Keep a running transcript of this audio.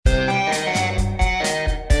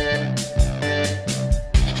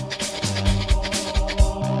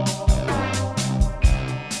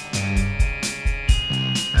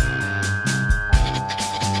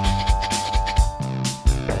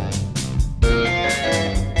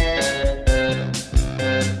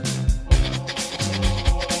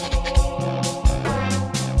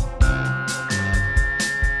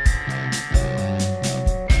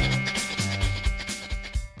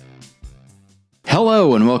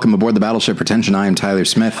welcome aboard the Battleship Pretension. I am Tyler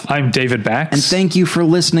Smith. I'm David Bax. And thank you for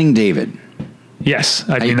listening, David. Yes.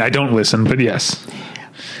 I mean, I don't listen, but yes.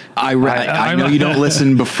 I know you don't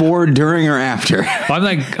listen before, during, or after. I'm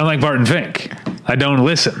like Barton Fink. I don't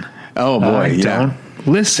listen. Oh, boy. I don't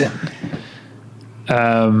listen.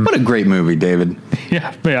 What a great movie, David.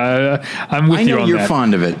 Yeah, I'm with you on that. I know you're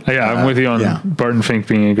fond of it. Yeah, I'm with you on Barton Fink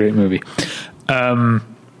being a great movie.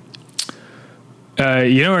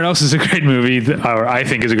 You know what else is a great movie, or I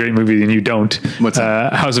think is a great movie, and you don't? What's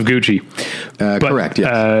that? House of Gucci. Correct,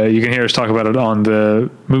 yes. You can hear us talk about it on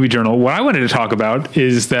the Movie Journal. What I wanted to talk about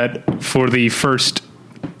is that for the first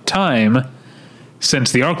time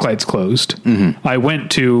since the ArcLights closed, I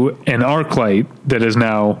went to an ArcLight that is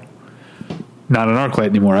now not an ArcLight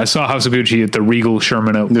anymore. I saw House of Gucci at the Regal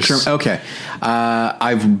Sherman Oaks. Okay.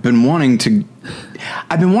 I've been wanting to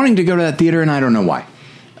go to that theater, and I don't know why.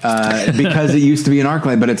 Because it used to be an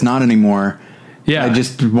ArcLight, but it's not anymore. Yeah. I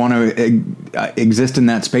just want to exist in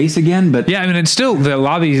that space again. But yeah, I mean, it's still the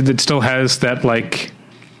lobby that still has that, like,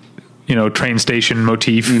 you know, train station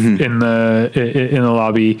motif in the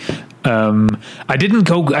lobby. I didn't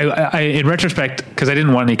go. I in retrospect, because I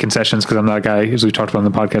didn't want any concessions, because I'm not a guy, as we talked about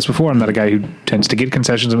on the podcast before, I'm not a guy who tends to get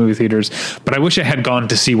concessions in movie theaters. But I wish I had gone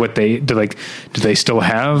to see what they do. Like, do they still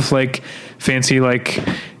have like fancy, like,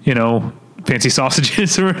 you know, fancy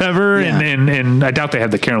sausages or whatever? Yeah. And I doubt they had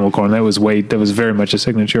the caramel corn. That was very much a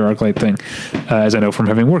signature ArcLight thing, as I know from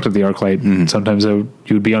having worked at the ArcLight. Sometimes you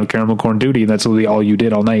would be on caramel corn duty, and that's literally all you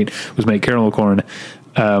did all night was make caramel corn.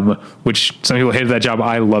 Which some people hated that job.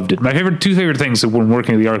 I loved it. My two favorite things when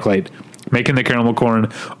working at the ArcLight: making the caramel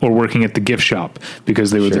corn or working at the gift shop, because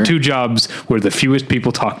they were the two jobs where the fewest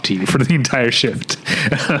people talked to you for the entire shift,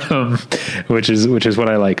 which is what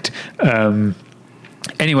I liked.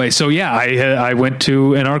 Anyway, so yeah, I went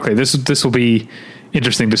to an ArcLight. This will be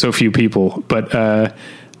interesting to so few people, but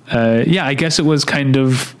yeah, I guess it was kind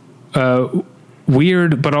of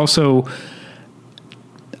weird, but also,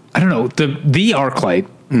 I don't know, the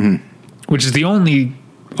ArcLight, which is the only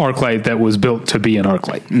ArcLight that was built to be an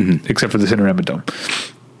ArcLight, except for the Cinerama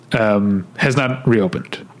Dome, has not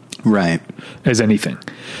reopened, right, as anything.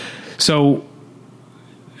 So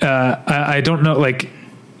I don't know, like,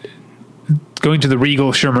 going to the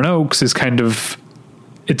Regal Sherman Oaks is kind of,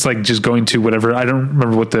 it's like just going to whatever. I don't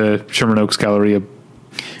remember what the Sherman Oaks Galleria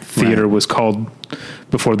Theater was called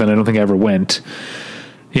before then. I don't think I ever went.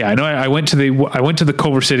 Yeah, I know. I went to the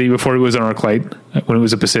Culver City before it was an ArcLight. When it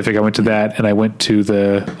was a Pacific, I went to that, and I went to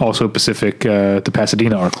the also Pacific, the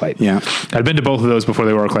Pasadena ArcLight. Yeah, I'd been to both of those before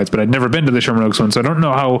they were ArcLights, but I'd never been to the Sherman Oaks one, so I don't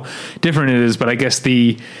know how different it is. But I guess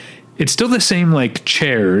it's still the same, like,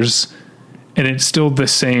 chairs. And it's still the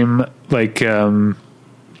same, like, you know,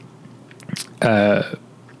 I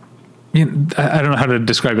don't know how to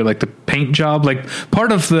describe it, like the paint job. Like,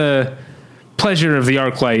 part of the pleasure of the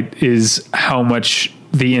ArcLight is how much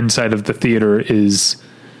the inside of the theater is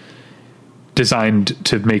designed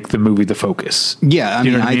to make the movie the focus. Yeah, I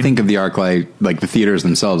mean, I think of the ArcLight, like the theaters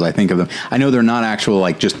themselves, I think of them. I know they're not actual,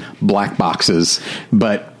 like, just black boxes,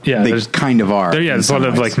 but they kind of are. There's a lot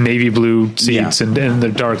of, like, navy blue seats, and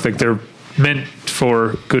they're dark, like they're meant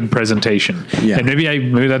for good presentation. Yeah. And maybe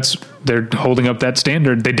they're holding up that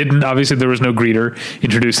standard. They didn't, obviously there was no greeter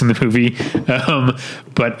introduced in the movie.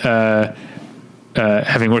 But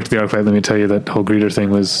having worked at the ArcLight, let me tell you, that whole greeter thing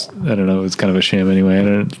was, I don't know, it was kind of a sham anyway. I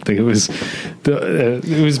don't think it was,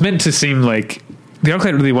 it was meant to seem like the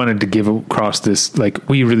ArcLight really wanted to give across this, like,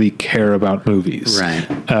 we really care about movies. Right.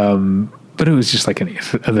 But it was just like any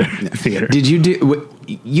other theater. You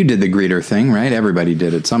did the greeter thing, right? Everybody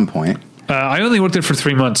did at some point. I only worked there for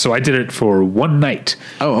 3 months, so I did it for one night.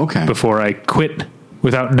 Oh, okay. Before I quit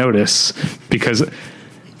without notice,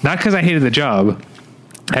 not because I hated the job.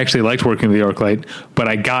 I actually liked working with the ArcLight, but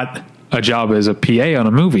I got a job as a PA on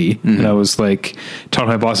a movie, and I was like, talking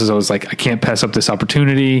to my bosses, I was like, I can't pass up this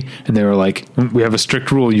opportunity, and they were like, we have a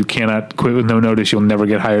strict rule, you cannot quit with no notice, you'll never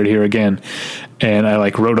get hired here again. And I,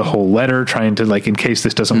 like, wrote a whole letter trying to, like, in case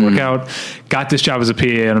this doesn't work out, got this job as a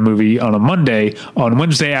PA on a movie on a Monday. On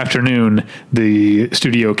Wednesday afternoon, the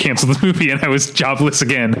studio canceled the movie, and I was jobless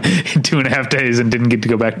again in 2.5 days and didn't get to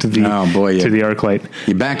go back to the to the ArcLight.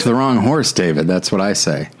 You backed the wrong horse, David. That's what I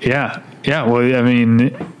say. Yeah. Well, I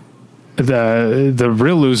mean, the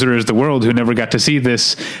real loser is the world, who never got to see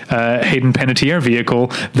this Hayden Panettiere vehicle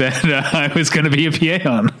that I was going to be a PA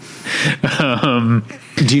on.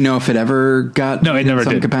 Do you know if it ever got no, it never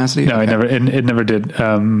some did. capacity? No, it never did.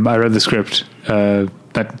 I read the script, not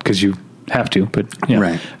because you have to, but yeah.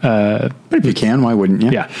 Right. But if you can, why wouldn't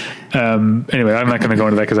you? Yeah. Anyway, I'm not going to go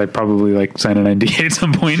into that because I probably, like, sign an NDA at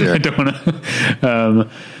some point. Sure. I don't want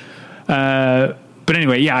to. But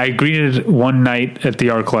anyway, yeah, I greeted one night at the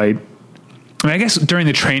ArcLight. I mean, I guess during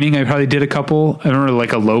the training, I probably did a couple. I remember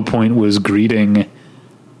like a low point was greeting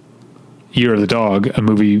Year of the Dog, a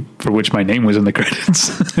movie for which my name was in the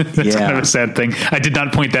credits. That's kind of a sad thing. I did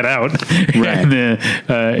not point that out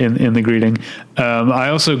in the greeting. I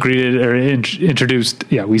also greeted or introduced.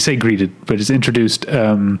 Yeah, we say greeted, but it's introduced.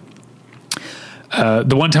 The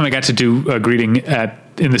one time I got to do a greeting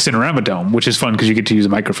in the Cinerama Dome, which is fun because you get to use a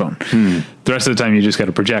microphone. The rest of the time you just got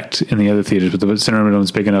to project in the other theaters, but the Cinerama Dome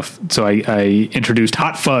is big enough. So I introduced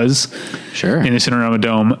Hot Fuzz in the Cinerama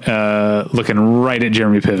Dome, looking right at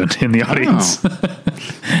Jeremy Piven in the audience.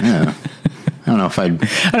 Yeah. I don't know if I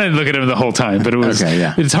didn't look at him the whole time, but it was,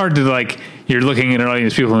 it's hard to like, you're looking at an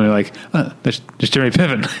audience of people and you're like, oh, there's Jeremy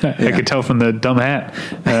Piven. I could tell from the dumb hat.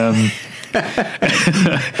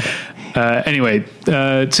 Anyway,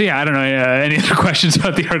 so yeah, I don't know. Any other questions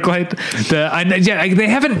about the ArcLight? They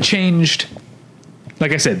haven't changed.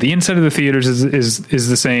 Like I said, the inside of the theaters is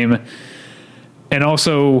the same, and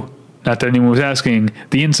also, not that anyone was asking,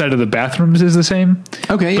 the inside of the bathrooms is the same.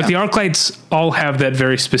 Okay, but the ArcLights all have that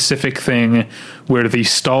very specific thing where the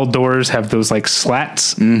stall doors have those like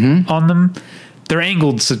slats on them. They're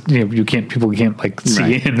angled, so people can't like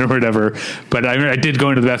see in or whatever. But I did go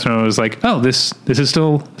into the bathroom and I was like, oh, this is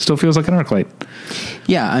still feels like an ArcLight.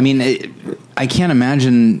 Yeah, I mean, I can't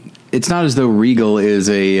imagine. It's not as though Regal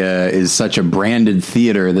is such a branded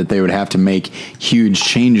theater that they would have to make huge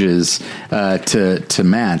changes to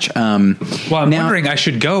match. Well, I'm wondering, I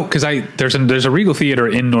should go because there's a Regal theater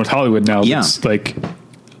in North Hollywood now. That's like,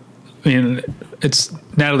 I mean,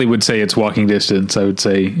 Natalie would say it's walking distance. I would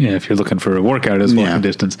say, if you're looking for a workout, it's walking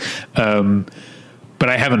distance. But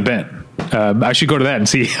I haven't been. I should go to that and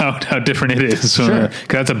see how different it is. Because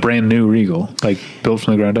that's a brand new Regal, like built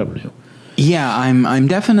from the ground up new. Yeah, I'm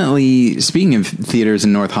definitely, speaking of theaters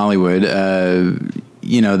in North Hollywood,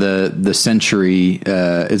 the Century,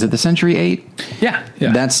 is it the Century 8? Yeah.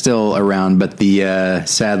 That's still around, but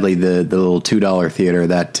sadly the little $2 theater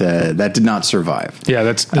that did not survive. Yeah,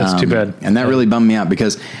 that's too bad. And that really bummed me out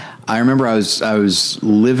because I remember I was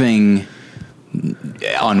living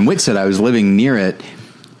on Whitsett. I was living near it,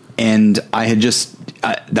 and I had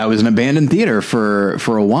that was an abandoned theater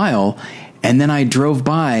for a while, and then I drove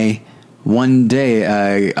by one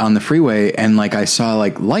day on the freeway, and like I saw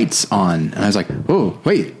like lights on, and I was like, "Whoa,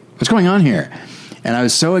 wait, what's going on here?" And I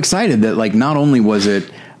was so excited that like not only was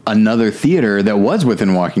it another theater that was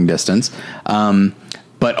within walking distance,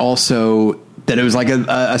 but also that it was like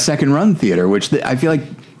a second run theater, which I feel like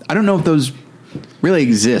I don't know if those really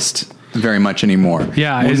exist very much anymore.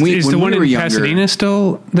 Yeah, is the one in Pasadena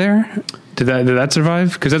still there? Did that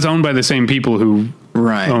survive? Because that's owned by the same people who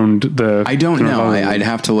owned the. I don't know. I'd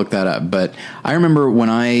have to look that up. But I remember when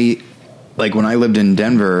I lived in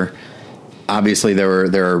Denver. Obviously,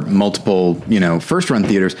 there are multiple first run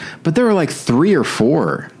theaters, but there were like 3 or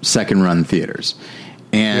 4 second run theaters,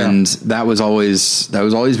 and that was always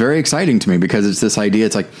very exciting to me because it's this idea.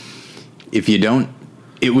 It's like if you don't.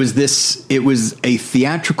 It was a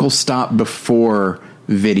theatrical stop before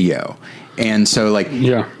video, and so like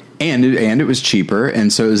and it was cheaper,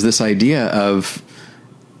 and so it was this idea of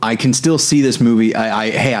I can still see this movie.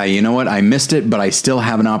 I you know what, I missed it, but I still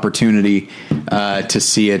have an opportunity to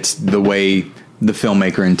see it the way the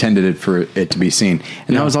filmmaker intended it for it to be seen,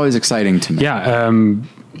 and that was always exciting to me.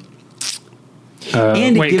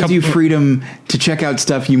 And it gives you freedom to check out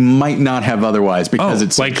stuff you might not have otherwise because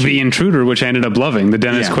it's like The Intruder, which I ended up loving, the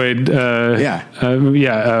Dennis Quaid.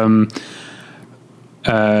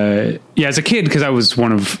 As a kid, because I was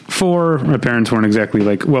one of 4, my parents weren't exactly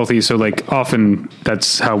like wealthy, so like often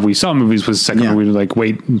that's how we saw movies was second run. We'd like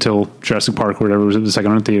wait until Jurassic Park or whatever was at the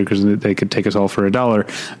second run theater because they could take us all for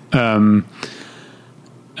 $1.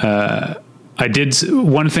 I did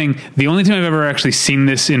one thing. The only time I've ever actually seen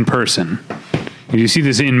this in person. You see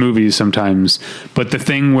this in movies sometimes, but the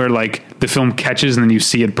thing where like the film catches and then you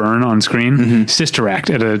see it burn on screen, Sister Act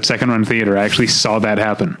at a second run theater, I actually saw that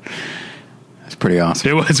happen. That's pretty awesome.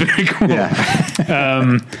 It was very cool. Yeah.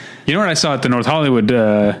 You know what I saw at the North Hollywood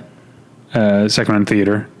second run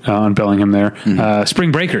theater on Bellingham there?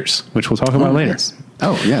 Spring Breakers, which we'll talk about later. Yes.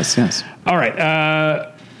 Oh, yes. All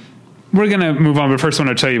right. We're going to move on, but first I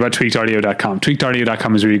want to tell you about tweakedaudio.com.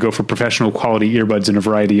 Tweakedaudio.com is where you go for professional quality earbuds in a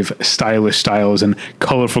variety of stylish styles and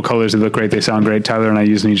colorful colors. They look great. They sound great. Tyler and I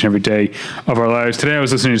use them each and every day of our lives. Today I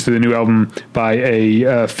was listening to the new album by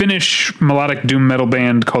a Finnish melodic doom metal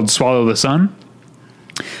band called Swallow the Sun.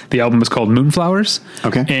 The album is called Moonflowers.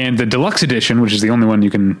 Okay. And the deluxe edition, which is the only one you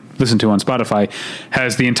can listen to on Spotify,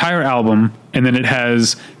 has the entire album, and then it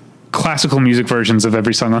has classical music versions of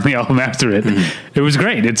every song on the album after it. It was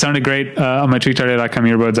great. It sounded great on my tweakedaudio.com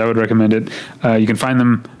earbuds. I would recommend it. You can find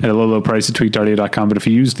them at a low price at tweakedaudio.com, but if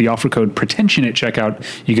you use the offer code pretension at checkout,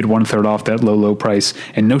 you get 1/3 off that low price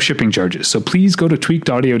and no shipping charges. So please go to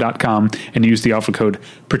tweakedaudio.com and use the offer code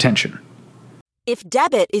pretension. If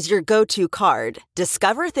debit is your go-to card,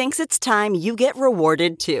 Discover thinks it's time you get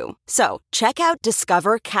rewarded too. So, check out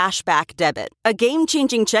Discover Cashback Debit, a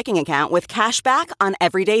game-changing checking account with cashback on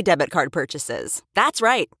everyday debit card purchases. That's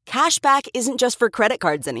right. Cashback isn't just for credit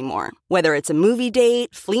cards anymore. Whether it's a movie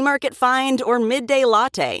date, flea market find, or midday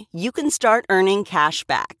latte, you can start earning cash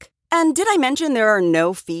back. And did I mention there are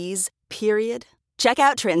no fees, period? Check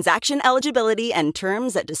out transaction eligibility and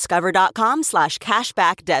terms at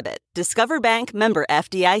discover.com/cashbackdebit. Discover Bank, member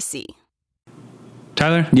FDIC.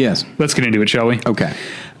 Tyler? Yes. Let's get into it, shall we? Okay.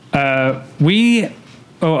 We,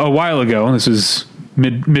 a while ago, this was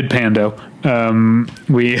mid-pando,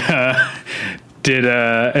 we did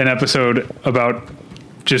an episode about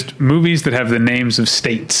just movies that have the names of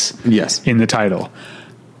states Yes. in the title.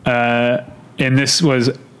 And this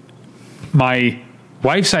was my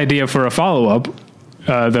wife's idea for a follow-up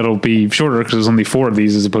that'll be shorter because there's only 4 of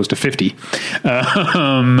these as opposed to 50.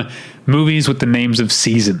 Movies with the names of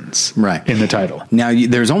seasons in the title. Now,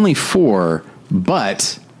 there's only 4,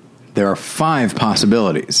 but there are 5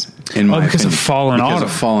 possibilities in my because opinion. of Fall and Because Autumn.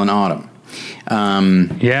 of Fall and Autumn.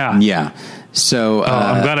 Yeah. Yeah. So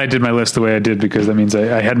I'm glad I did my list the way I did because that means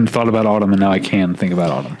I hadn't thought about autumn and now I can think about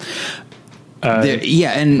autumn.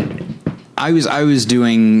 and I was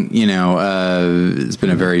doing, it's been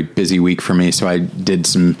a very busy week for me, so I did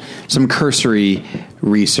some cursory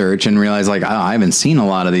research and realized I haven't seen a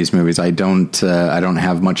lot of these movies. I don't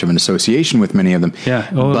have much of an association with many of them.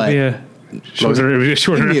 Yeah, well, but it'll be a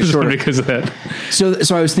shorter episode because of that. So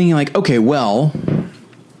I was thinking okay, well,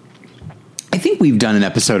 I think we've done an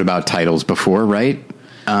episode about titles before, right?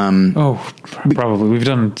 Probably. We've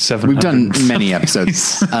done 700. We've done many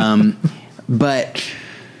episodes. But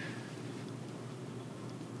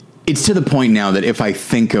it's to the point now that if I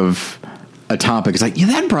think of a topic, it's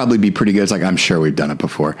that'd probably be pretty good. It's I'm sure we've done it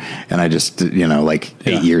before. And I just,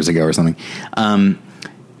 8 years ago or something.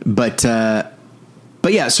 But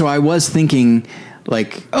yeah, so I was thinking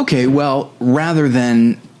okay, well, rather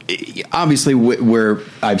than obviously where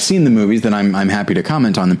I've seen the movies, then I'm happy to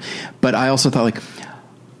comment on them. But I also thought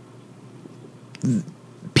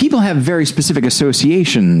people have very specific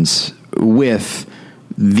associations with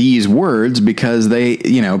these words because they,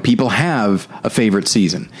 people have a favorite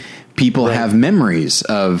season. People have memories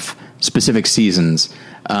of specific seasons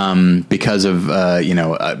because of,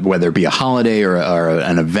 whether it be a holiday or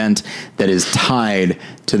an event that is tied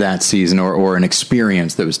to that season or an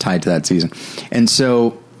experience that was tied to that season. And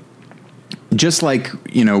so just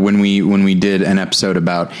when we did an episode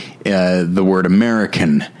about the word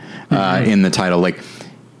American in the title,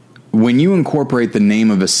 when you incorporate the name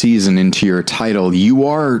of a season into your title, you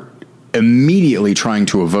are immediately trying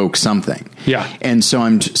to evoke something. Yeah. And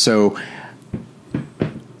so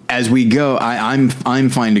as we go, I'm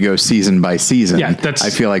fine to go season by season. Yeah,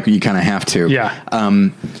 I feel like you kind of have to. Yeah.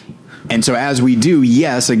 And so as we do,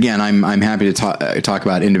 yes, again, I'm happy to talk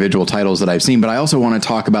about individual titles that I've seen, but I also want to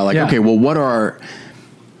talk about okay, well, what are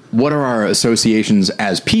our associations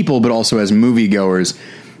as people, but also as moviegoers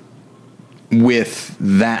with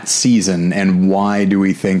that season, and why do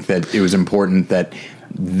we think that it was important that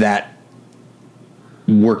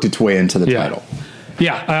worked its way into the title?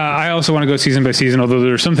 Yeah, I also want to go season by season, although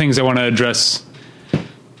there are some things I want to address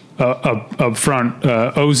up front.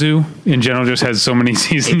 Ozu, in general, just has so many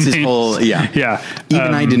seasons. It's his whole, Yeah.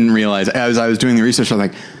 Even I didn't realize, as I was doing the research,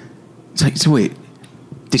 I was so wait,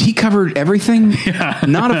 did he cover everything? Yeah.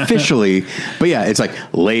 Not officially, but yeah, it's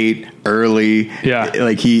late, early.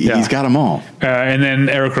 Yeah. He's got them all. And then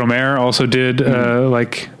Eric Romer also did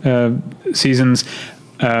seasons.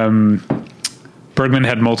 Bergman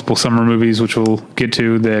had multiple summer movies, which we'll get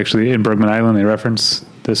to. They actually, in Bergman Island, they reference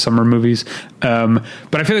the summer movies. But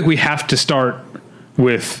I feel like we have to start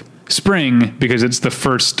with spring because it's the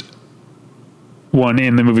first one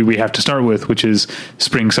in the movie we have to start with, which is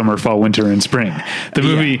spring, summer, fall, winter, and spring. The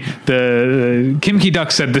movie, the Kim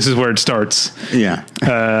Ki-duk said this is where it starts. Yeah.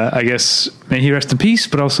 I guess may he rest in peace,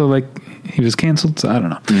 but also he was canceled, so I don't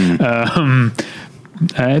know.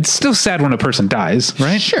 It's still sad when a person dies,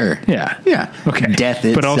 right? Sure. Yeah. Yeah. Okay. Death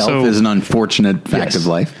itself is an unfortunate fact of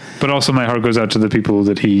life. But also my heart goes out to the people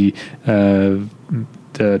that he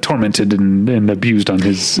tormented and abused on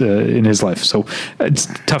his in his life. So it's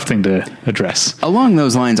a tough thing to address. Along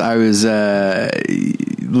those lines, I was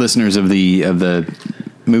listeners of the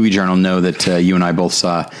Movie Journal know that you and I both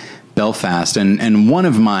saw Belfast, and one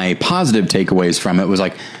of my positive takeaways from it was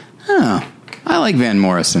like, oh, I like Van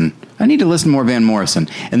Morrison. I need to listen to more Van Morrison.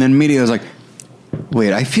 And then immediately I was like,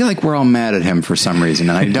 wait, I feel like we're all mad at him for some reason,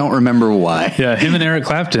 and I don't remember why. Yeah, him and Eric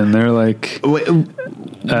Clapton, they're like... What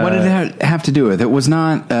did that have to do with? It was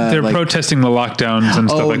not... they're like, protesting the lockdowns and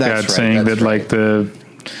stuff like that, right, saying that like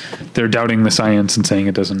they're doubting the science and saying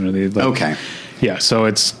it doesn't really... Like, okay. Yeah, so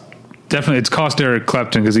it's cost Eric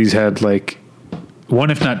Clapton because he's had like one,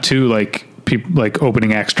 if not two, like people like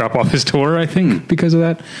opening acts drop off his tour, I think, because of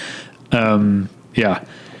that. Yeah.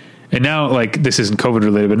 And now, like, this isn't COVID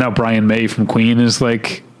related, but now Brian May from Queen is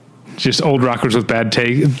like just old rockers with bad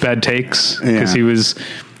takes because he was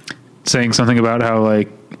saying something about how like,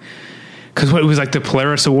 because what it was like the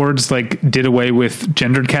Polaris Awards like did away with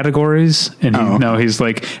gendered categories, and now he's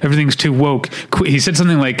like everything's too woke. He said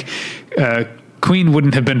something like Queen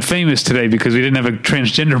wouldn't have been famous today because we didn't have a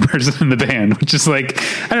transgender person in the band, which is like,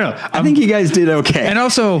 I don't know. I think you guys did okay. And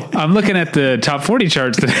also, I'm looking at the top 40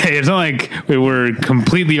 charts today. It's not like we were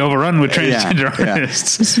completely overrun with transgender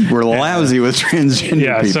artists. We're lousy with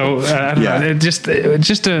transgender people. So I don't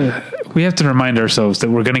know. We have to remind ourselves that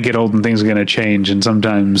we're going to get old and things are going to change. And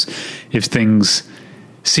sometimes if things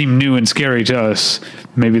seem new and scary to us,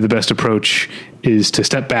 maybe the best approach is to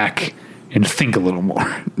step back and think a little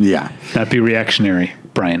more. Yeah. Not be reactionary,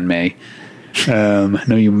 Brian May.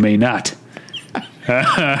 No, you may not.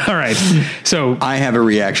 All right. So I have a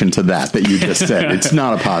reaction to that you just said. It's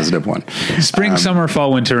not a positive one. Spring, summer,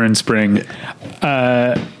 fall, winter, and spring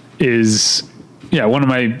is one of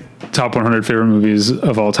my top 100 favorite movies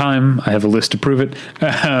of all time. I have a list to prove it.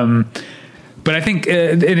 But I think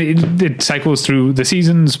it cycles through the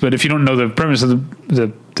seasons. But if you don't know the premise of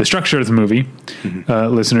the structure of the movie,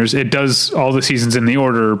 listeners, it does all the seasons in the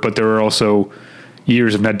order, but there are also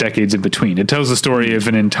years, if not decades, in between. It tells the story of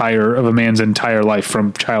a man's entire life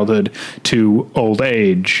from childhood to old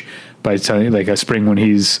age by telling like a spring when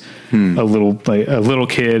he's a little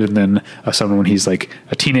kid, and then a summer when he's like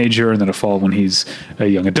a teenager, and then a fall when he's a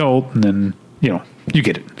young adult, and then you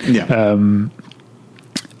get it. Yeah.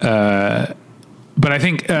 But I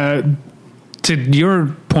think to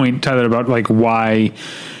your point, Tyler, about like why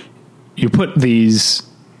you put these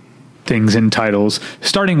things in titles,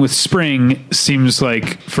 starting with spring seems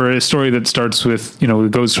like for a story that starts with,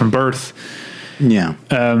 it goes from birth. Yeah.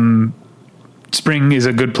 Spring is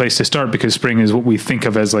a good place to start because spring is what we think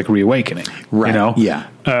of as like reawakening, right? Yeah.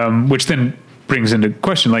 Which then brings into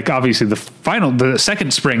question, like obviously the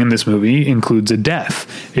second spring in this movie includes a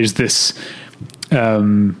death. Is this,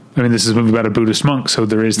 this is a movie about a Buddhist monk, so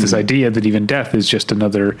there is this idea that even death is just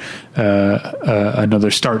another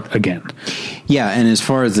start again. Yeah, and as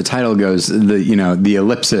far as the title goes, the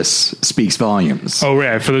ellipsis speaks volumes. Oh,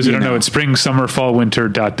 yeah. For those who don't know, it's spring, summer, fall,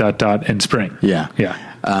 winter, ... and spring. Yeah, yeah.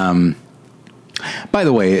 By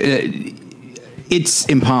the way, it's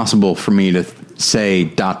impossible for me to say ...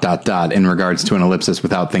 in regards to an ellipsis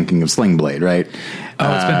without thinking of Sling Blade, right?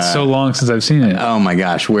 Oh, it's been so long since I've seen it. Oh my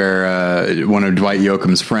gosh, where one of Dwight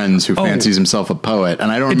Yoakam's friends who fancies himself a poet,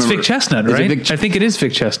 and I don't remember. It's Vic Chestnut, right? I think it is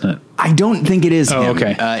Vic Chestnut. I don't think it is him.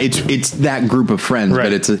 Okay. It's that group of friends, right.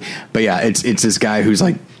 But it's this guy who's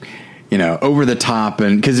like, over the top,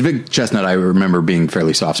 and because Vic Chestnut, I remember being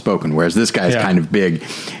fairly soft spoken, whereas this guy's kind of big,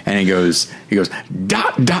 and he goes ...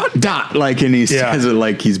 like, and he says it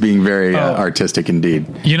like he's being very artistic indeed.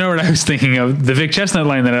 You know what I was thinking of? The Vic Chestnut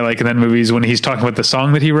line that I like in that movie is when he's talking about the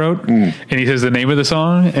song that he wrote, and he says the name of the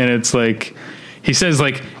song, and it's like, he says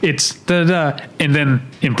like, it's da, and then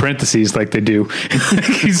in parentheses, like they do,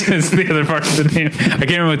 he says the other part of the name. I can't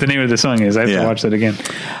remember what the name of the song is. I have to watch that again.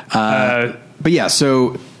 But yeah,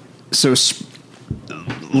 so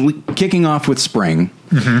kicking off with spring,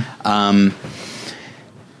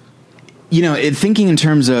 thinking in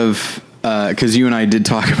terms of, because you and I did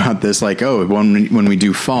talk about this, like, when we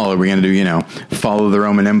do fall, are we going to do, follow the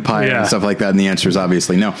Roman Empire and stuff like that? And the answer is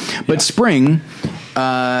obviously no. But spring,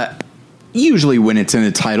 usually when it's in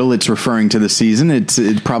a title, it's referring to the season.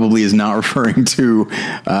 It probably is not referring to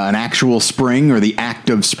an actual spring or the act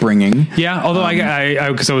of springing. Yeah, although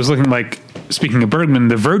because I was looking like, speaking of Bergman,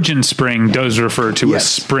 the Virgin Spring does refer to a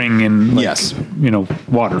spring in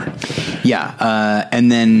water. Yeah.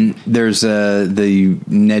 And then there's the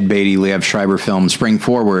Ned Beatty, Liev Schreiber film Spring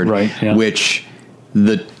Forward, which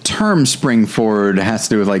the term spring forward has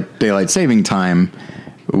to do with like daylight saving time,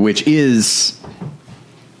 which is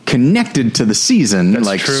connected to the season. That's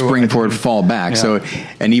like true. Spring forward, fall back. Yeah. So,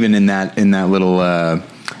 and even in that little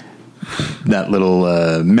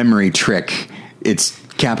memory trick, it's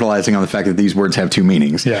capitalizing on the fact that these words have two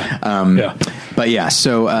meanings. Yeah. But yeah,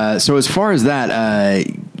 so as far as that,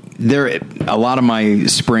 a lot of my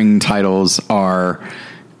spring titles are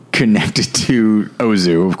connected to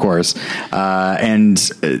Ozu, of course. And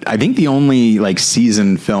I think the only like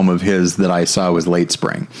season film of his that I saw was Late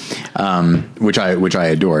Spring, which I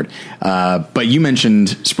adored. But you mentioned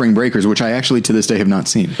Spring Breakers, which I actually to this day have not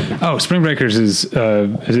seen. Oh, Spring Breakers is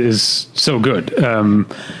so good.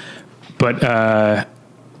 But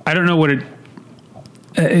I don't know what it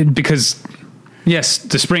because yes,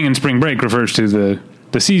 the spring and spring break refers to the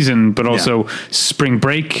season, but also spring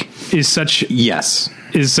break is such a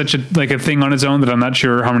like a thing on its own that I'm not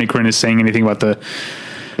sure Harmony Korine is saying anything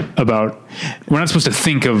about we're not supposed to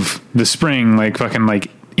think of the spring like fucking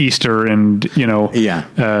like Easter and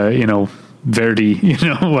Verdi,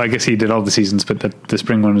 well, I guess he did all the seasons, but the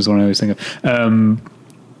spring one is the one I always think of.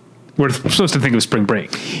 We're supposed to think of spring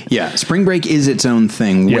break. Yeah, spring break is its own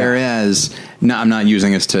thing. Yeah. Whereas, I'm not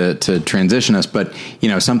using this to transition us, but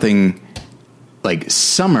something like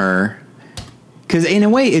summer, because in a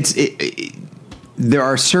way, there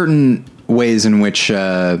are certain ways in which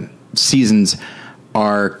seasons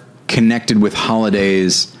are connected with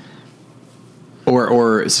holidays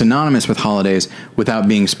or synonymous with holidays without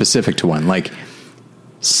being specific to one. Like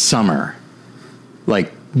summer,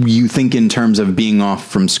 like. You think in terms of being off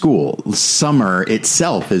from school. Summer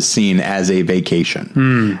itself is seen as a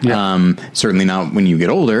vacation. Certainly not when you get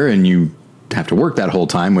older and you have to work that whole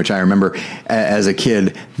time, which I remember as a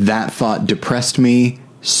kid, that thought depressed me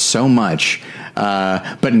so much.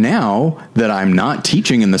 But now that I'm not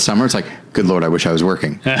teaching in the summer, it's like, good Lord, I wish I was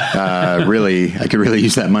working. Really, I could really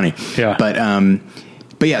use that money. Yeah.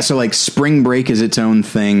 But yeah, so like spring break is its own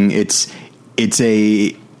thing. It's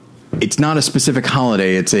not a specific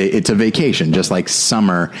holiday. It's a vacation, just like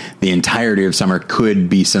summer. The entirety of summer could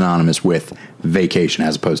be synonymous with vacation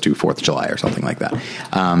as opposed to 4th of July or something like that.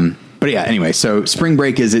 But yeah, anyway, so spring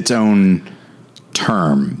break is its own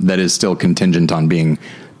term that is still contingent on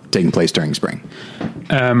taking place during spring.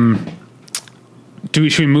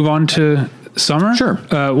 Should we move on to summer? Sure.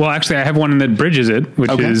 Well, actually, I have one that bridges it, which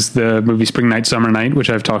is the movie Spring Night, Summer Night, which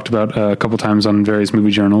I've talked about a couple times on various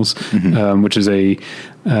movie journals, which is a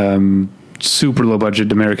super low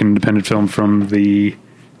budget American independent film from the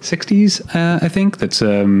 60s, I think. That's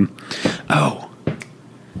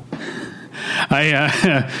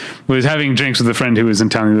I was having drinks with a friend who was in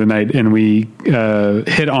town the other night, and we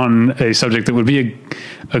hit on a subject that would be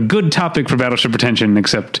a good topic for Battleship Pretension,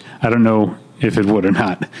 except I don't know if it would or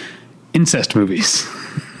not. Incest movies.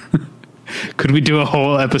 Could we do a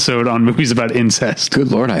whole episode on movies about incest?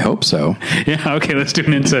 Good Lord, I hope so. Yeah, okay, let's do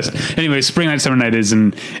an incest. Anyway, Spring Night, Summer Night is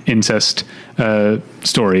an incest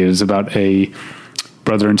story. It is about a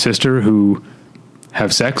brother and sister who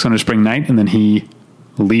have sex on a spring night, and then he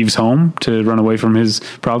leaves home to run away from his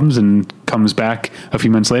problems and comes back a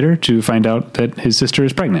few months later to find out that his sister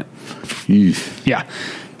is pregnant. Yeah.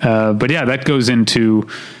 But yeah, that goes into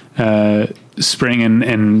spring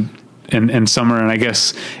and summer. And I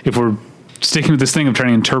guess if we're sticking with this thing of trying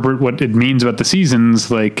to interpret what it means about the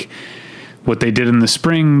seasons, like what they did in the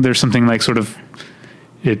spring, there's something like sort of,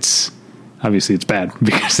 obviously it's bad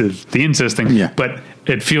because of the incest thing, but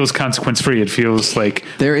it feels consequence free. It feels like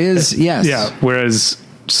there is, yes. Yeah. Whereas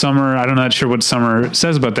summer, I'm not sure what summer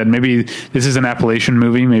says about that. Maybe this is an Appalachian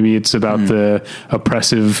movie. Maybe it's about the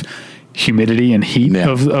oppressive humidity and heat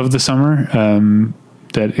of the summer.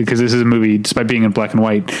 Because this is a movie, despite being in black and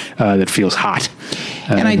white, that feels hot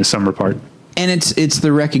in the summer part. And it's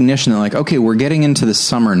the recognition that like, okay, we're getting into the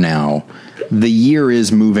summer now. The year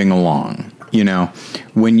is moving along.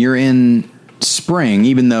 When you're in spring,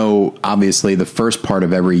 even though obviously the first part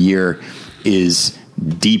of every year is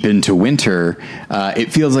deep into winter,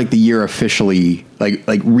 it feels like the year officially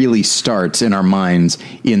like really starts in our minds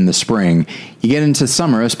in the spring. You get into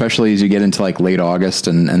summer, especially as you get into like late August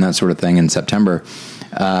and that sort of thing in September.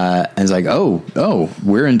 And it's like, oh,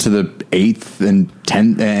 we're into the 8th and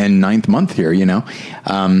 10th and 9th month here,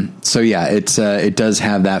 So yeah, it does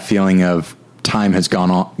have that feeling of time has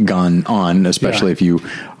gone on, especially if you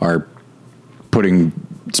are putting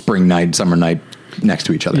spring night, summer night next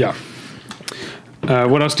to each other. Yeah.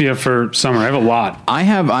 What else do you have for summer? I have a lot. I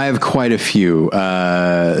have quite a few.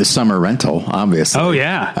 Summer Rental, obviously. Oh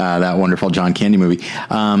yeah. That wonderful John Candy movie.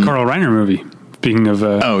 Carl Reiner movie. Speaking of,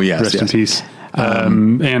 rest in peace.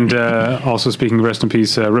 And also speaking of rest in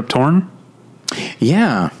peace, Rip Torn.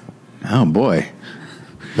 Yeah. Oh boy.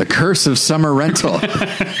 The Curse of Summer Rental.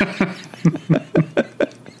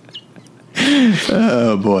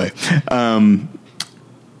 Oh boy.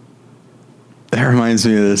 That reminds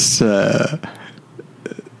me of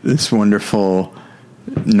this wonderful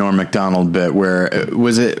Norm Macdonald bit where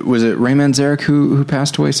was it Ray Manzarek who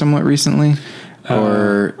passed away somewhat recently?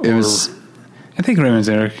 or it was, I think Ray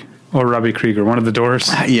Manzarek or Robbie Krieger, one of the Doors.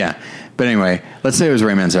 yeah. But anyway, let's say it was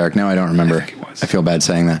Ray Manzarek. No, I don't remember. I think it was. I feel bad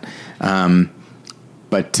saying that.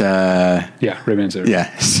 But Yeah, Ray Manzarek.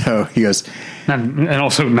 yeah, so he goes, And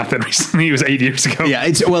also not that recently. It was 8 years ago. yeah,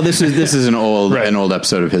 this is an old Right. an old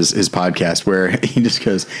episode of his podcast where he just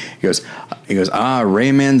goes, Ray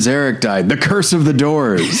Manzarek died. The curse of the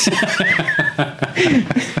Doors.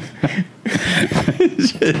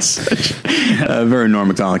 It's such a very Norm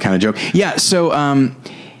Macdonald kind of joke. Yeah. So,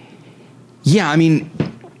 yeah, I mean,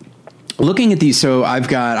 looking at these, so I'm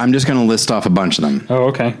just going to list off a bunch of them. Oh,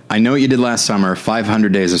 okay. I Know What You Did Last Summer,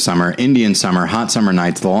 500 Days of Summer, Indian Summer, Hot Summer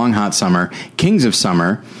Nights, The Long Hot Summer, Kings of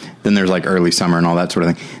Summer. Then there's like Early Summer and all that sort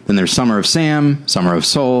of thing. Then there's Summer of Sam, Summer of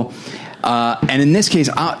Soul. And in this case,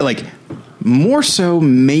 like more so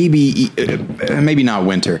maybe not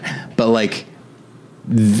winter, but like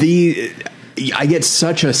I get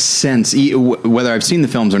such a sense, whether I've seen the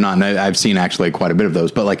films or not, and I've seen actually quite a bit of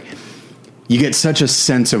those, but like you get such a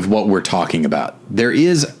sense of what we're talking about. There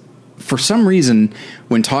is, for some reason,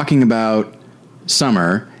 when talking about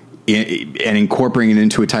summer and incorporating it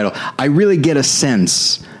into a title, I really get a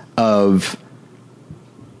sense of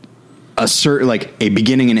a certain, like a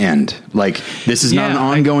beginning and end. Like this is not an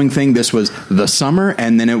ongoing thing. This was the summer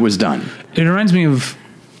and then it was done. It reminds me of,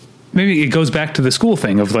 maybe it goes back to the school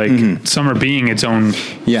thing of like summer being its own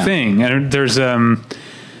thing. And there's,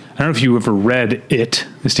 I don't know if you ever read It,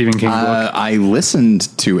 the Stephen King book. I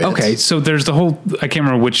listened to it. Okay, so there's the whole, I can't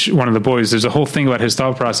remember which one of the boys, there's a whole thing about his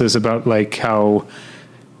thought process about like how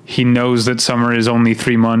he knows that summer is only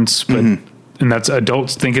 3 months, but and that's,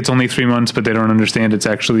 adults think it's only 3 months, but they don't understand it's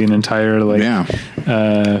actually an entire like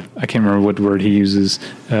I can't remember what word he uses,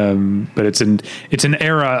 but it's an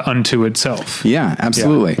era unto itself. Yeah,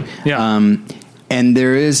 absolutely. Yeah. And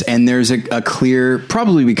there's a clear,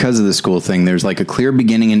 probably because of the school thing, there's like a clear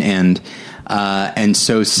beginning and end. And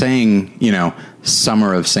so saying,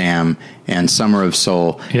 Summer of Sam and Summer of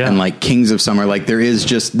Soul and like Kings of Summer, like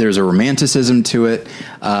there's a romanticism to it.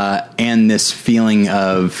 And this feeling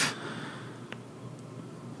of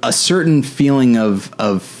a certain feeling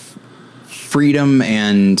of freedom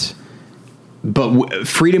but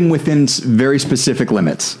freedom within very specific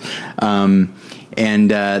limits.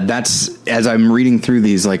 And that's, as I'm reading through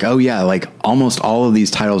these, like, oh yeah, like almost all of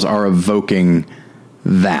these titles are evoking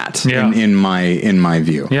that in my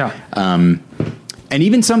view. Yeah. And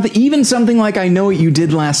even something like I Know What You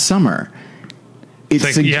Did Last Summer. It's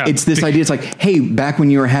this idea. It's like, hey, back when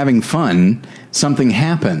you were having fun, something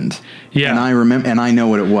happened. Yeah. And I remember, and I know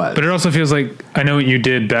what it was. But it also feels like I know what you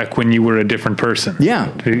did back when you were a different person. Yeah.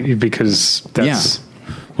 Because that's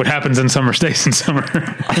what happens in summer stays in summer.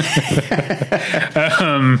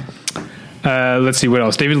 Let's see what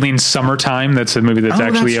else. David Lean's Summertime. That's a movie that's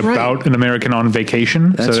actually about an American on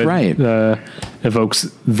vacation. That's so right. Evokes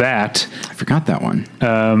that. I forgot that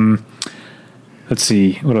one. Let's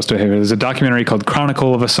see. What else do I have here? There's a documentary called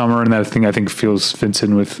Chronicle of a Summer, and that thing I think fits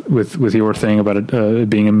in with your thing about it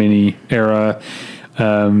being a mini era.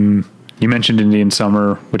 You mentioned Indian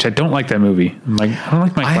Summer, which I don't like that movie. I don't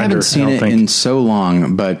like Mike Binder. I haven't seen it in so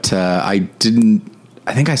long, but I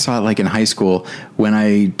think I saw it like in high school when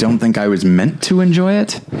I don't think I was meant to enjoy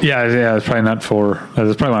it. Yeah, it's probably not for.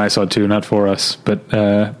 That's probably when I saw it too, not for us. But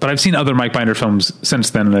I've seen other Mike Binder films since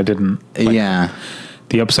then, and I didn't.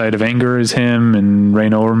 The Upside of Anger is him, and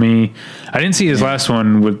Reign Over Me. I didn't see his last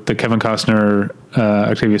one with the Kevin Costner,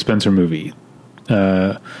 Octavia Spencer movie.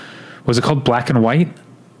 Was it called Black and White?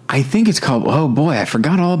 I think it's called, oh boy, I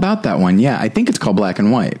forgot all about that one. Yeah, I think it's called Black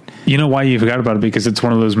and White. You know why you forgot about it? Because it's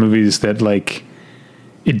one of those movies that like,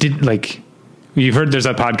 it didn't like, you've heard there's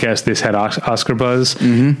that podcast, This Had Oscar Buzz.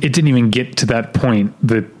 It didn't even get to that point.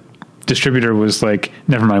 The distributor was like,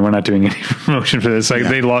 never mind, we're not doing any promotion for this. Like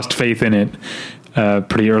they lost faith in it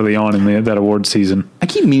pretty early on in that award season. I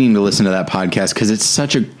keep meaning to listen to that podcast because it's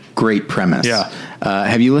such a great premise. Yeah.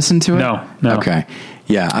 Have you listened to it? No. Okay.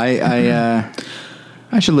 Yeah,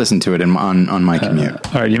 I should listen to it on my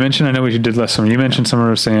commute. All right, you mentioned I Know What You Did Last Summer. You mentioned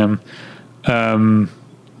Summer of Sam.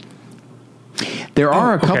 There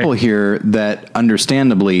are a couple here that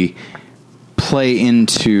understandably play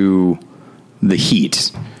into the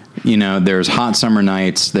heat. There's Hot Summer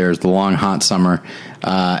Nights, there's The Long Hot Summer,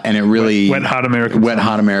 and it really... Wet Hot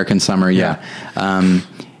American Summer, yeah.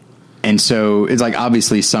 And so it's like,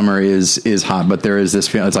 obviously summer is hot, but there is this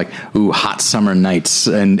feeling, it's like, ooh, Hot Summer Nights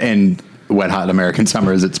and Wet Hot American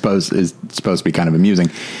Summer is supposed to be kind of amusing.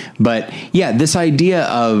 But yeah, this idea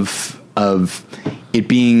of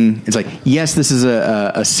it's like, yes, this is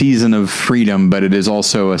a season of freedom, but it is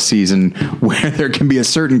also a season where there can be a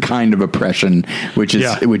certain kind of oppression, which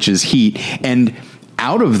is heat. And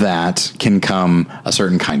out of that can come a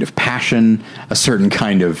certain kind of passion, a certain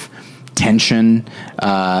kind of tension.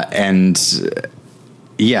 So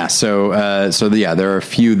there are a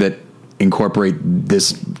few that incorporate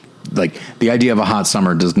this, like the idea of a hot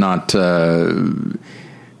summer does not,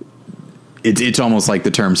 it's almost like the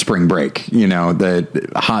term spring break,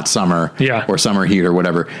 the hot summer or summer heat or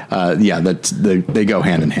whatever. They go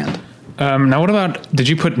hand in hand. Now, what about, did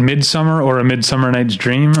you put Midsummer or A Midsummer Night's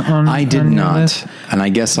Dream on? I did not. And I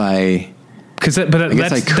guess but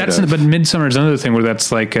Midsummer is another thing where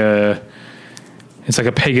that's like it's like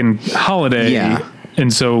a pagan holiday. Yeah.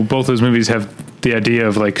 And so both those movies have the idea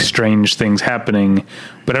of like strange things happening,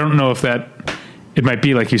 but I don't know if it might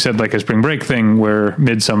be, like you said, like a spring break thing where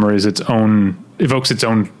Midsummer is evokes its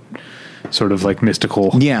own sort of like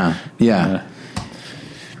mystical. Yeah. And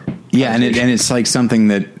it's like something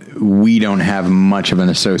that we don't have much of an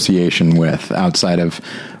association with outside of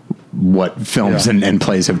what films and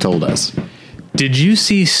plays have told us. Did you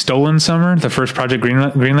see Stolen Summer, the first Project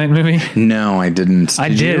Greenlight movie? No, I didn't. I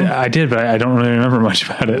did, but I don't really remember much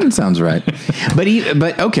about it. That sounds right. But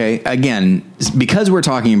okay, again, because we're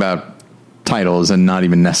talking about titles and not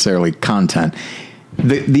even necessarily content,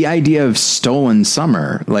 the idea of Stolen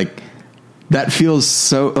Summer, like, that feels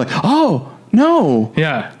so like, oh no,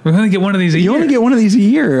 yeah, we only get one of these a year. You only get one of these a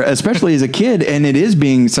year, especially as a kid, and it is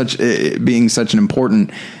being such an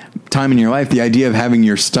important time in your life. The idea of having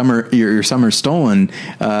your summer stolen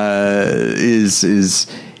is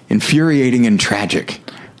infuriating and tragic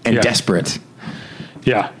and desperate.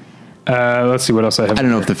 Yeah. Let's see what else I have. I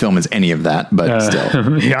don't know if the film is any of that, but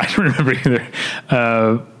still. Yeah, I don't remember either.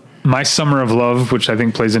 My Summer of Love, which I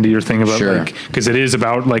think plays into your thing about because it is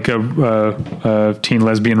about like a teen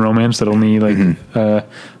lesbian romance that only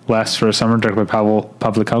lasts for a summer, directed by Paweł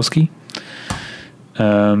Pawlikowski.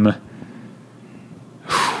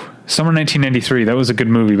 Summer 1993. That was a good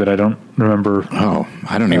movie, but I don't remember. Oh,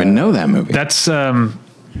 I don't even know that movie. That's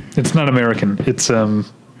it's not American. It's it's going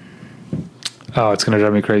to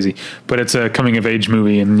drive me crazy, but it's a coming of age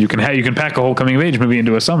movie, and you can pack a whole coming of age movie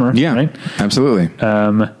into a summer. Yeah, right? Absolutely.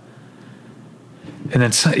 And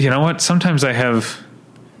then, you know what? Sometimes I have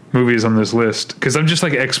movies on this list because I'm just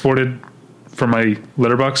like exported from my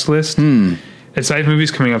Letterboxd list. And so I have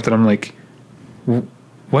movies coming up that I'm like,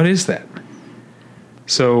 what is that?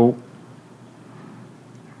 So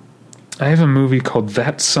I have a movie called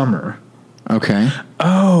That Summer. Okay.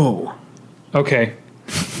 Oh, okay.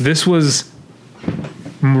 This was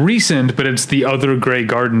recent, but it's the other Grey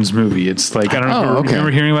Gardens movie. It's like, I don't know.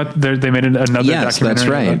 Remember hearing about they made another documentary? Yes, that's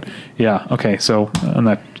right. Yeah. Okay. So I'm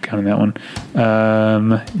not counting that one.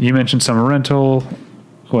 You mentioned Summer Rental.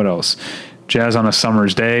 What else? Jazz on a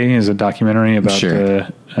Summer's Day is a documentary about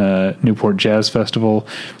the Newport Jazz Festival.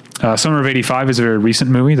 Summer of '85 is a very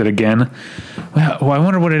recent movie that, again, well, I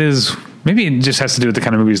wonder what it is. Maybe it just has to do with the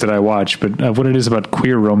kind of movies that I watch, but what it is about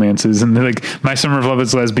queer romances, and like My Summer of Love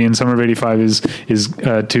is lesbian, Summer of '85 is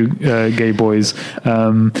two gay boys.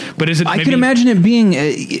 But is it? I can imagine it being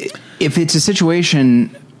if it's a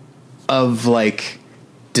situation of like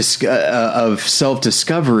of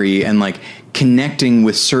self-discovery and like connecting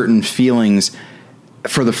with certain feelings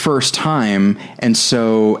for the first time, and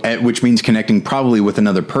so which means connecting probably with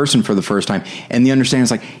another person for the first time, and the understanding is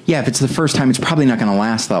like, if it's the first time, it's probably not going to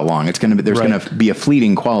last that long. It's going to be going to be a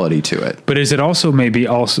fleeting quality to it. But is it also maybe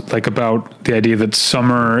also like about the idea that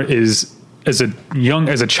summer is as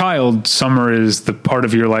a child, summer is the part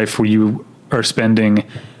of your life where you are spending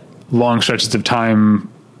long stretches of time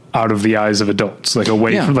out of the eyes of adults, like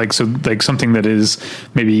away from like something that is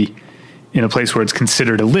maybe in a place where it's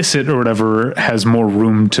considered illicit or whatever has more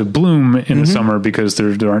room to bloom in the summer because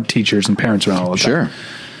there aren't teachers and parents around all the time.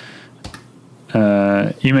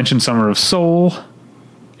 Sure. You mentioned Summer of Soul,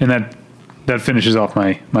 and that finishes off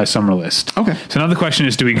my summer list. Okay. So now the question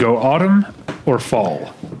is, do we go autumn or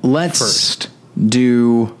fall? Let's first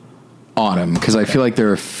do autumn, because I feel like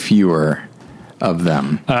there are fewer of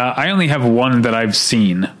them. I only have one that I've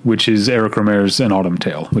seen, which is Eric Rohmer's An Autumn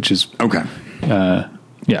Tale, which is okay.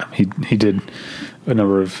 Yeah, he did a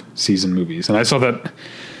number of season movies, and I saw that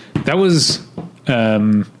was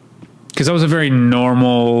because I was a very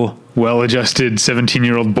normal, well-adjusted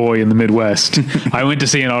 17-year-old boy in the Midwest. I went to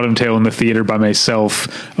see An Autumn Tale in the theater by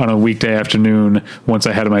myself on a weekday afternoon once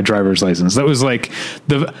I had my driver's license. That was like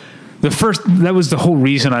the first. That was the whole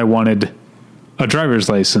reason I wanted a driver's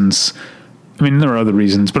license. I mean, there were other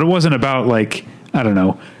reasons, but it wasn't about like, I don't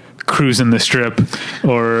know, cruising the strip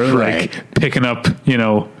or like picking up,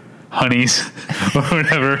 honeys or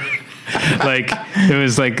whatever. Like, it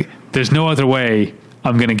was like, there's no other way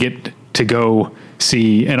I'm going to get to go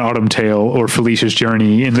see An Autumn Tale or Felicia's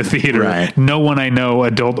Journey in the theater. Right. No one I know,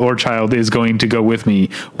 adult or child, is going to go with me.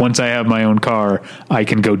 Once I have my own car, I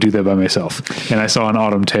can go do that by myself. And I saw An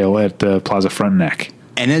Autumn Tale at the Plaza Frontenac.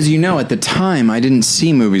 And as you know, at the time, I didn't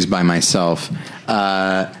see movies by myself,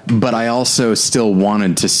 but I also still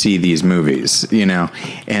wanted to see these movies, you know?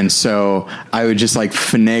 And so I would just like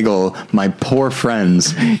finagle my poor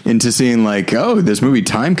friends into seeing like, oh, this movie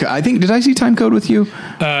Time Code. I think, did I see Time Code with you?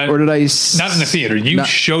 Or did I? Not in the theater. You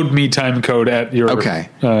showed me Time Code at your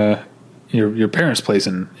your parents' place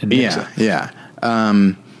in Nixa. Yeah.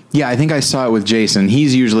 Yeah, I think I saw it with Jason.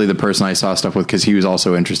 He's usually the person I saw stuff with because he was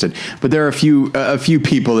also interested. But there are a few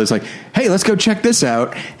people that's like, hey, let's go check this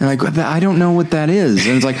out. And like, I don't know what that is.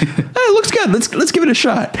 And it's like, it looks good. Let's give it a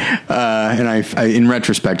shot. And I, in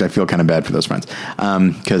retrospect, I feel kind of bad for those friends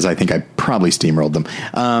because I think I probably steamrolled them.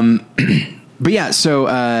 But yeah, so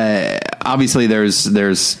obviously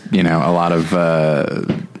there's you know a lot of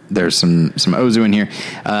there's some Ozu in here.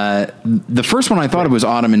 The first one I thought of was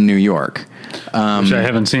Autumn in New York. Which I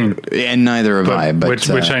haven't seen, and neither have I. But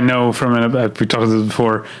which I know from we talked about this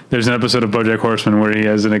before. There's an episode of BoJack Horseman where he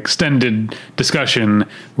has an extended discussion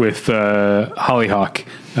with Hollyhock.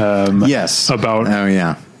 Yes, about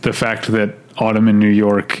the fact that Autumn in New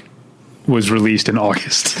York was released in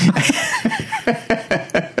August.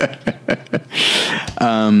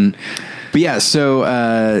 But yeah, so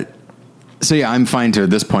yeah, I'm fine to at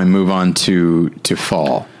this point move on to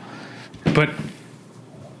fall. But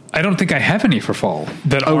I don't think I have any for fall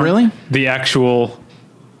that are really the actual.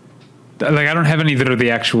 Like, I don't have any that are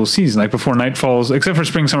the actual season. Like, before night falls, except for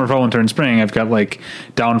spring, summer, fall, winter, and spring, I've got like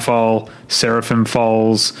Downfall, Seraphim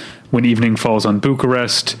Falls, When Evening Falls on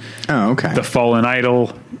Bucharest. Oh, okay. The Fallen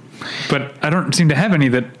Idol. But I don't seem to have any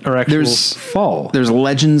that are actual fall. There's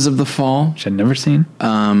Legends of the Fall, which I've never seen.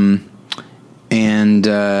 And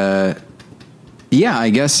yeah, I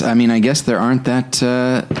guess there aren't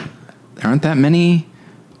that many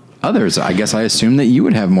others. I guess I assume that you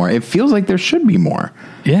would have more. It feels like there should be more.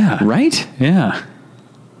 Yeah. Right? Yeah.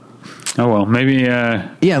 Oh, well, maybe...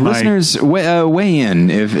 listeners, weigh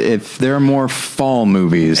in if there are more fall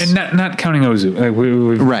movies. And not counting Ozu. Like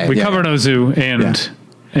we covered Ozu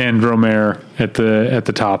and Romare at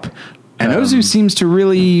the top. And Ozu seems to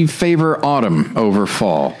really favor autumn over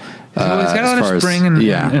fall. Well, it's got a lot of spring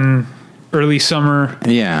and early summer.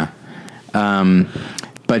 Yeah.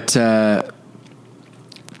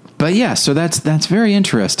 But yeah, so that's very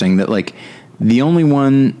interesting that like the only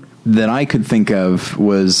one that I could think of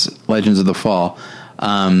was Legends of the Fall.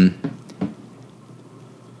 And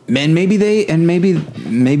maybe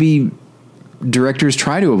directors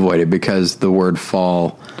try to avoid it because the word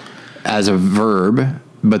fall as a verb,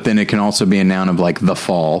 but then it can also be a noun of like the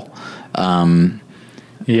fall.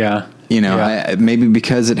 Maybe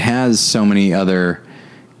because it has so many other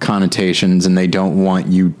connotations and they don't want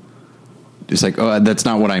you. It's like, oh, that's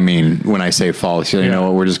not what I mean when I say fall. So, you know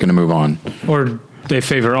what, we're just going to move on. Or they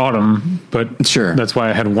favor autumn, but sure, that's why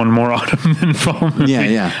I had one more autumn than fall.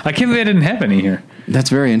 Yeah. I can't believe I didn't have any here. That's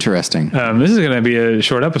very interesting. This is going to be a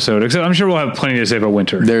short episode, except I'm sure we'll have plenty to say about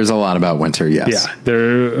winter. There's a lot about winter, yes.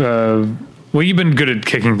 Yeah. Well, you've been good at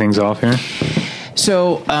kicking things off here.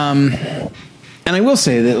 So, and I will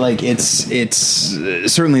say that like it's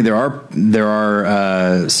certainly there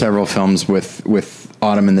are several films with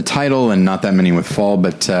autumn in the title and not that many with fall,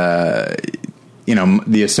 but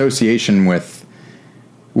the association with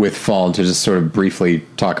fall, to just sort of briefly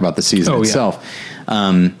talk about the season itself.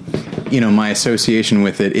 My association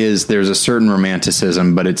with it is there's a certain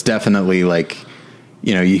romanticism, but it's definitely like,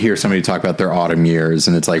 you hear somebody talk about their autumn years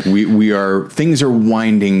and it's like things are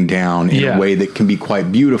winding down in a way that can be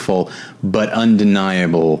quite beautiful, but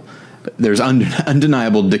undeniable. There's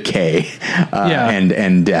undeniable decay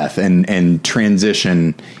and death and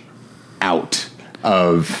transition out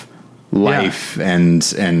of life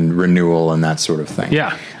and renewal and that sort of thing.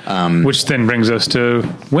 Yeah. Which then brings us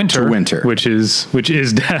to winter, which is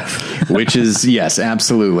death, which is, yes,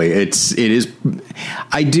 absolutely. It is.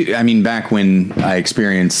 Back when I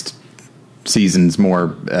experienced seasons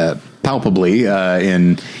more palpably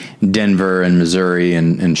in Denver and Missouri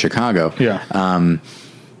and Chicago. Yeah.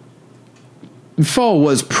 Fall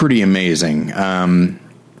was pretty amazing.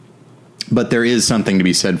 But there is something to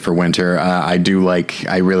be said for winter. I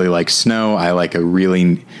really like snow. I like a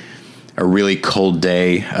really cold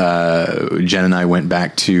day. Jen and I went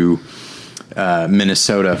back to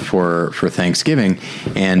Minnesota for Thanksgiving,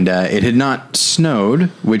 and it had not snowed,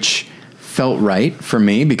 which felt right for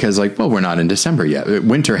me because, like, well, we're not in December yet.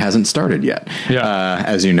 Winter hasn't started yet. Yeah.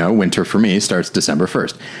 As you know, winter for me starts December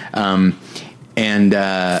 1st.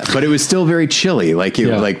 But it was still very chilly. Like,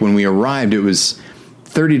 like when we arrived, it was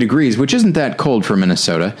 30 degrees, which isn't that cold for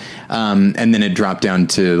Minnesota. And then it dropped down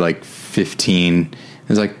to like 15. It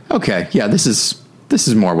was like, okay, yeah, this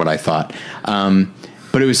is more what I thought.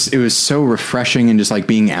 But it was so refreshing, and just like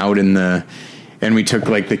being out and we took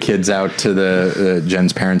like the kids out to the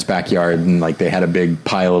Jen's parents' backyard, and like they had a big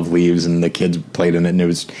pile of leaves, and the kids played in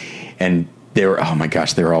it, and they were, oh my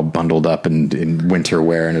gosh, they were all bundled up in winter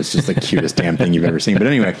wear, and it was just the cutest damn thing you've ever seen. But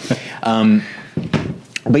anyway,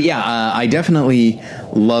 but yeah, I definitely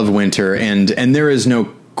love winter, and there is no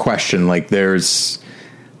question, like there's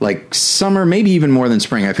like summer, maybe even more than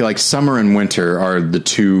spring. I feel like summer and winter are the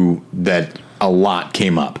two that a lot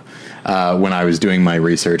came up when I was doing my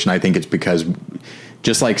research. And I think it's because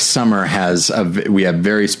just like summer we have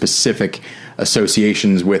very specific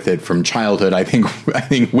associations with it from childhood. I think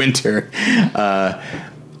winter,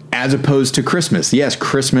 as opposed to Christmas. Yes,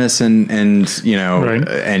 Christmas and you know, right.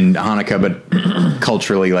 and Hanukkah, but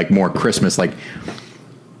culturally like more Christmas, like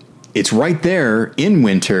it's right there in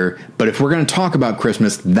winter. But if we're going to talk about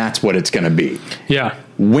Christmas, that's what it's going to be. Yeah.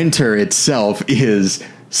 Winter itself is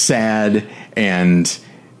sad and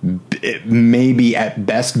maybe at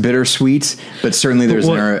best bittersweet, but certainly there's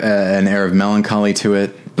an air of melancholy to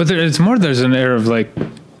it. But there's an air of like,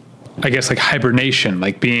 I guess like hibernation,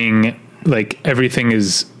 like being like everything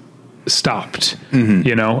is stopped,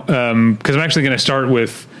 you know? Cause I'm actually going to start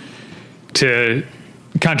to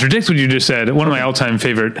contradict what you just said. One of my all-time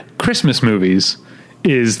favorite Christmas movies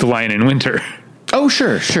is The Lion in Winter. Oh,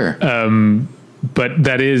 sure. But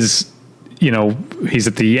that is, you know, he's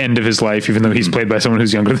at the end of his life, even though he's played by someone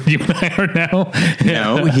who's younger than you and I are now.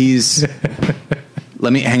 No, he's.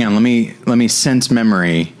 Let me sense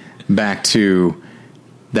memory back to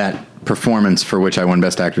that performance for which I won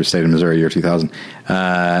Best Actor, State of Missouri, year 2000.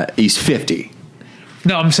 He's 50.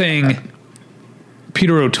 No, I'm saying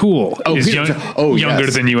Peter O'Toole is younger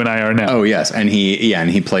than you and I are now. Oh yes, and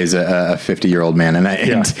he plays a 50-year-old man,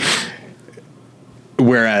 and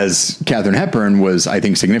whereas Katharine Hepburn was, I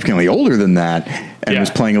think, significantly older than that and was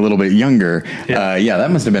playing a little bit younger. Yeah. That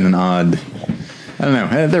must have been an odd. I don't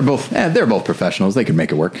know. They're both professionals. They could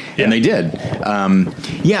make it work, and they did.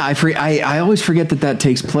 I always forget that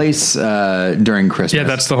takes place during Christmas. Yeah,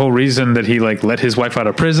 that's the whole reason that he like let his wife out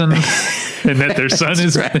of prison, and that their son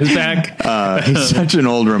is back. He's such an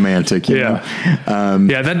old romantic. You know?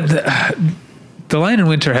 The Lion in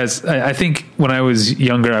Winter has, I think when I was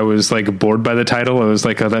younger, I was like bored by the title. I was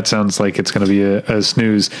like, oh, that sounds like it's going to be a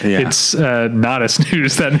snooze. Yeah. It's not a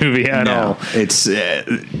snooze, that movie at all. It's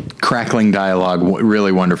crackling dialogue,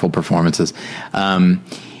 really wonderful performances.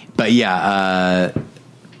 But even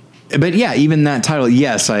that title,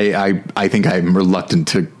 yes, I think I'm reluctant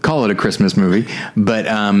to call it a Christmas movie. But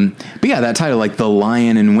yeah, that title, like The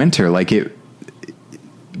Lion in Winter, like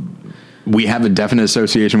we have a definite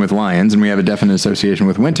association with lions, and we have a definite association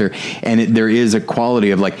with winter, and there is a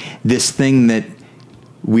quality of like this thing that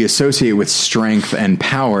we associate with strength and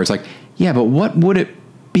power. It's like, yeah, but what would it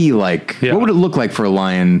be like? Yeah. What would it look like for a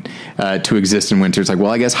lion to exist in winter? It's like,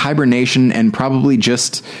 well, I guess hibernation, and probably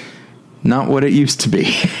just not what it used to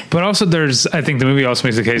be. But also I think the movie also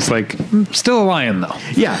makes the case like still a lion though.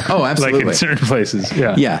 Yeah. Oh, absolutely. Like in certain places.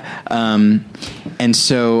 Yeah. Yeah. And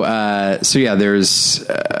so there's,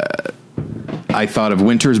 I thought of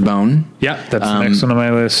Winter's Bone. Yeah, that's the next one on my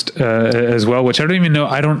list as well, which I don't even know.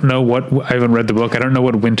 I haven't read the book. I don't know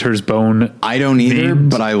what Winter's Bone I don't either, means.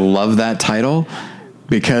 But I love that title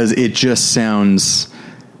because it just sounds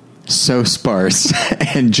so sparse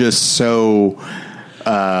and just so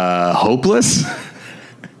hopeless.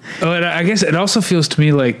 Oh, and I guess it also feels to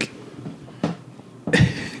me like,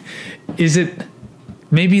 is it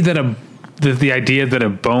maybe that the idea that a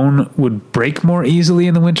bone would break more easily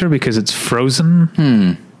in the winter because it's frozen.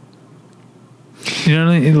 You know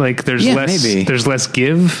what I mean? Like there's less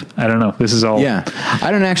give. I don't know. This is all. Yeah, I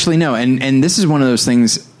don't actually know. And this is one of those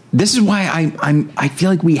things. This is why I feel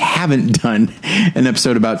like we haven't done an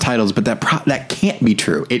episode about titles, but that can't be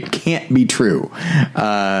true. It can't be true.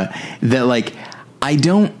 That like I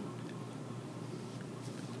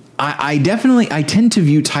tend to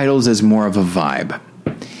view titles as more of a vibe.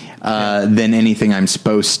 Than anything I'm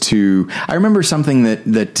supposed to. I remember something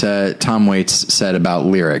that Tom Waits said about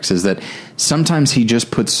lyrics is that sometimes he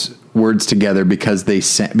just puts words together because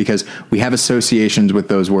we have associations with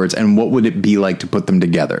those words, and what would it be like to put them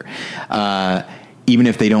together? Even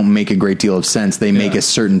if they don't make a great deal of sense, they make a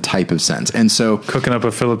certain type of sense. And so cooking up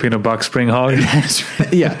a Filipino box spring hog.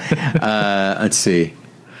 Yeah. Let's see.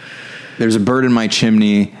 there's a bird in my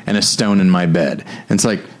chimney and a stone in my bed. And it's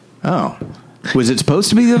like, oh, was it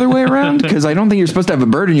supposed to be the other way around? Because I don't think you're supposed to have a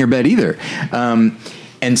bird in your bed either.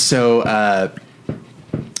 And so,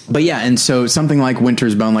 but yeah, and so something like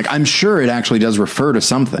Winter's Bone, like I'm sure it actually does refer to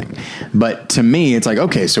something. But to me, it's like,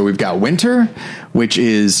 okay, so we've got winter, which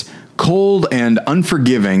is cold and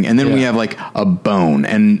unforgiving, and then we have like a bone,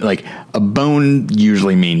 and like a bone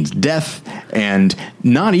usually means death and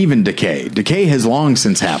not even decay. Decay has long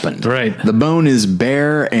since happened. Right. The bone is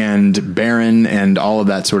bare and barren and all of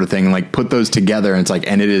that sort of thing. And like put those together, and it's like,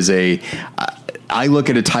 and it is I look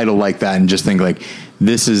at a title like that and just think like,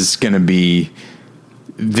 this is going to be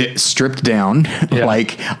stripped down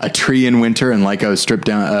like a tree in winter, and like a stripped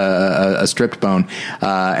down a stripped bone,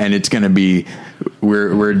 and it's going to be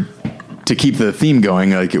we're to keep the theme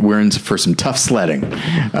going, like we're in for some tough sledding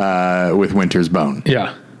with Winter's Bone.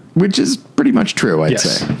 Yeah, which is pretty much true, I'd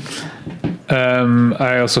say.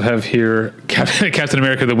 I also have here Captain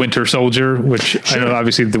America: The Winter Soldier, which I know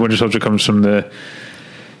obviously the Winter Soldier comes from the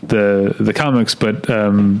comics, but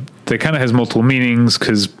that kind of has multiple meanings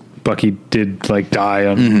because Bucky did like die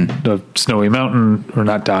on a snowy mountain, or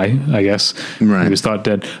not die, I guess. Right. He was thought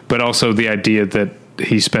dead, but also the idea that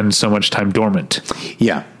he spends so much time dormant.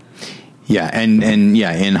 Yeah. Yeah. And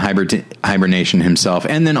yeah, in hibernation himself.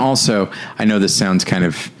 And then also, I know this sounds kind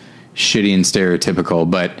of shitty and stereotypical,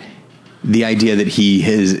 but the idea that he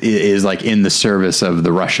is like in the service of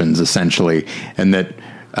the Russians essentially, and that,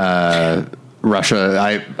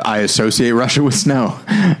 Russia, I associate Russia with snow.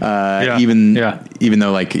 Even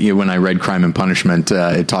though like when I read Crime and Punishment,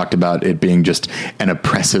 it talked about it being just an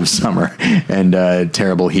oppressive summer and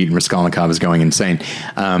terrible heat, and Raskolnikov is going insane.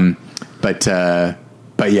 But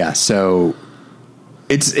yeah, so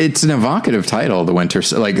it's an evocative title, the Winter,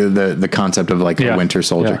 like the concept of like a Winter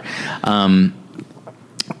Soldier. Yeah.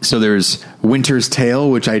 So there's Winter's Tale,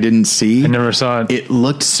 which I didn't see. I never saw it. It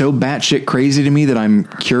looked so batshit crazy to me that I'm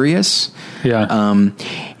curious. Yeah.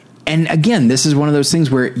 And again, this is one of those things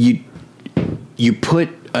where you put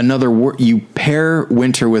another word, you pair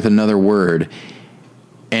winter with another word,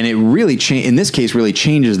 and it really in this case really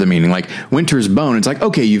changes the meaning. Like Winter's Bone, it's like,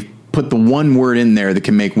 okay, you've put the one word in there that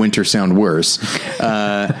can make winter sound worse.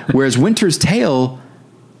 Whereas Winter's Tale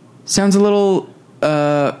sounds a little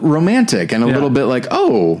romantic and a little bit like,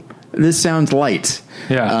 oh, this sounds light.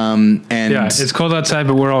 Yeah. And it's cold outside,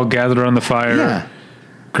 but we're all gathered around the fire. Yeah.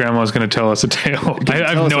 Grandma's going to tell us a tale.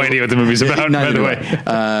 I have no idea what the movie's about, by the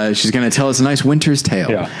way. She's going to tell us a nice winter's tale.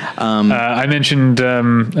 Yeah. I mentioned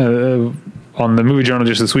on the Movie Journal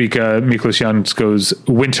just this week, Miklos Jansko's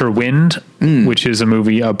Winter Wind, which is a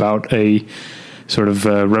movie about a sort of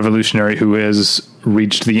revolutionary who has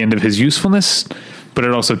reached the end of his usefulness, but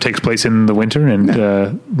it also takes place in the winter,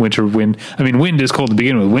 and winter wind. I mean, wind is cold to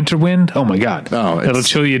begin with. Winter wind? Oh, my God. Oh, it'll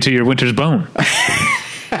chill you to your winter's bone.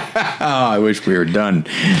 Oh, I wish we were done.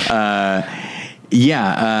 And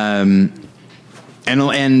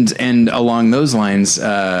along those lines,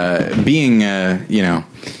 being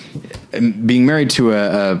married to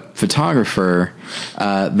a photographer,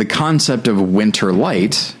 the concept of winter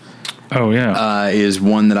light, is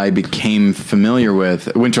one that I became familiar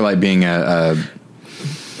with. Winter Light being a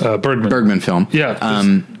Bergman film. Yeah,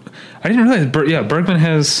 I didn't realize. Bergman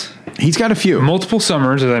has. He's got a few multiple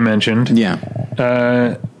summers, as I mentioned. Yeah.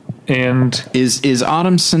 And is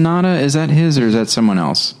Autumn Sonata, is that his or is that someone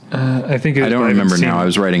else? I think I don't remember now. I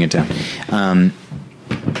was writing it down.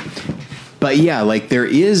 But yeah, like there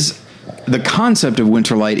is the concept of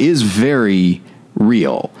winter light is very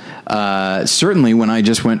real. Certainly when we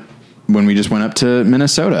just went up to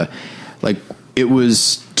Minnesota, like it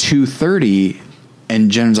was 2:30 and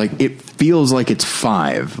Jen's like, it feels like it's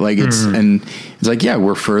 5. Like it's, and it's like, yeah,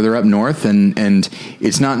 we're further up north and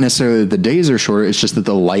it's not necessarily that the days are shorter. It's just that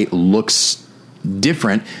the light looks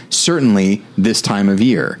different, certainly this time of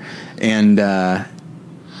year. And, I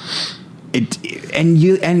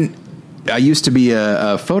used to be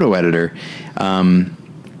a photo editor. And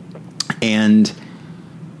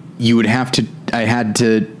I had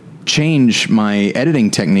to change my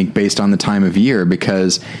editing technique based on the time of year,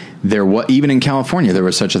 because even in California, there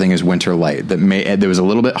was such a thing as winter light that was a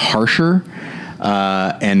little bit harsher,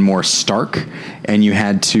 and more stark, and you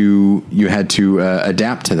had to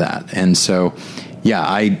adapt to that. And so, yeah,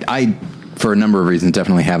 I for a number of reasons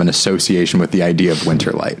definitely have an association with the idea of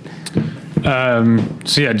winter light.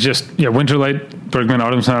 Winter Light, Bergman,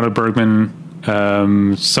 Autumn Sonata, Bergman,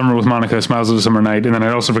 Summer with Monica, Smiles of a Summer Night, and then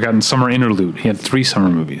I'd also forgotten Summer Interlude. He had 3 summer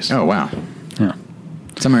movies. Oh, wow. Yeah.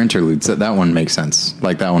 Summer Interludes, that one makes sense.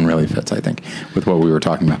 Like that one really fits, I think, with what we were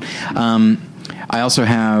talking about. I also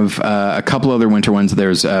have a couple other winter ones.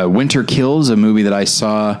 There's Winter Kills, a movie that I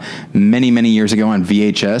saw many, many years ago on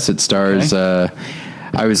VHS. It stars.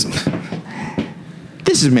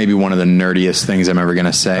 This is maybe one of the nerdiest things I'm ever going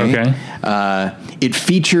to say. Okay. It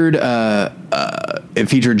featured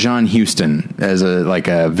John Huston as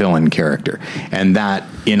a villain character, and that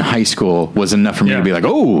in high school was enough for me to be like,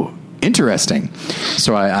 oh, interesting.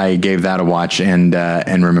 So I gave that a watch and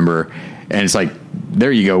remember, and it's like,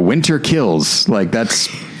 there you go, Winter Kills. Like it's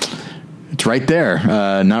right there.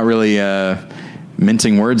 Not really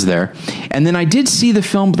mincing words there. And then I did see the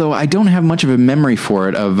film, though I don't have much of a memory for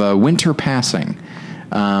it, of Winter Passing.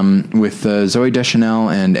 With Zooey Deschanel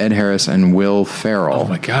and Ed Harris and Will Ferrell. Oh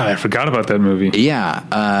my God, I forgot about that movie. Yeah.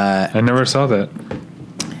 I never saw that.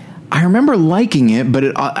 I remember liking it, but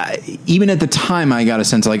even at the time I got a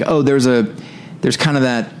sense of like, oh, there's kind of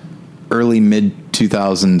that early mid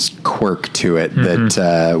 2000s quirk to it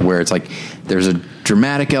that where it's like there's a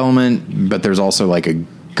dramatic element, but there's also like a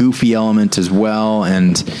goofy element as well,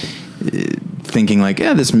 and thinking like,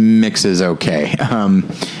 yeah, this mix is okay.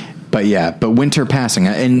 But Winter Passing,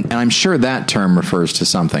 and I'm sure that term refers to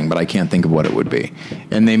something, but I can't think of what it would be.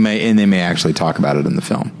 And they may actually talk about it in the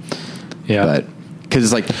film. Yeah, but because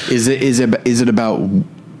it's like, is it about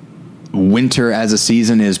winter as a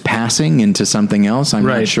season is passing into something else? I'm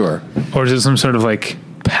not sure. Or is it some sort of like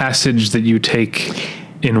passage that you take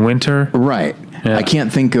in winter? Right. Yeah. I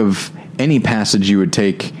can't think of any passage you would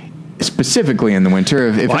take specifically in the winter.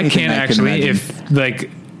 If I can't actually.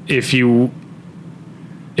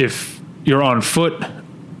 If you're on foot,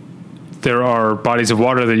 there are bodies of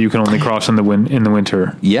water that you can only cross in the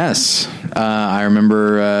winter. Yes. I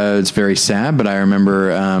remember, it's very sad, but I remember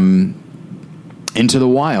Into the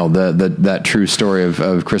Wild, that true story of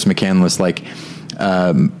Chris McCandless,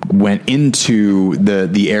 went into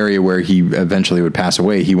the area where he eventually would pass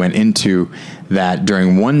away. He went into that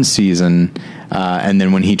during one season, and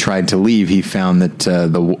then when he tried to leave, he found that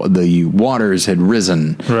the waters had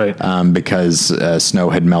risen, right? Because snow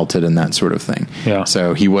had melted and that sort of thing. Yeah.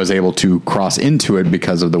 So he was able to cross into it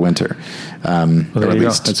because of the winter. Well, there you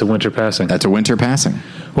go. That's a winter passing. That's a winter passing.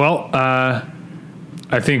 Well, I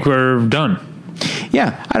think we're done.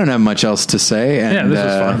 Yeah, I don't have much else to say. And, this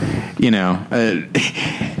was fun. You know,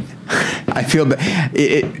 I feel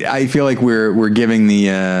like we're giving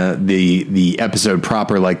the episode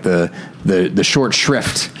proper, like the short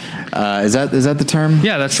shrift. Is that the term?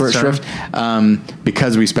 Yeah, that's short the term. Shrift.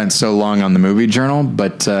 Because we spent so long on the movie journal,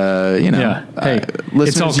 but hey,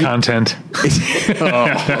 it's all content.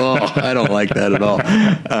 I don't like that at all.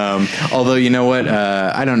 Although, you know what?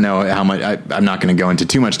 I don't know how much. I'm not going to go into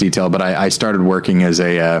too much detail, but I started working as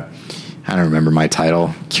a I don't remember my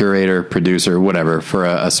title, curator, producer, whatever, for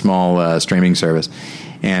a small streaming service,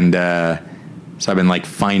 and so I've been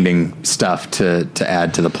finding stuff to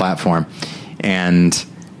add to the platform, and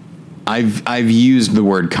I've used the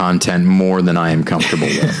word content more than I am comfortable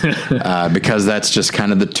with, because that's just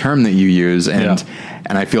kind of the term that you use, and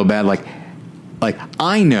I feel bad. Like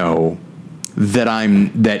I know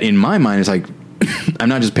that in my mind it's like I'm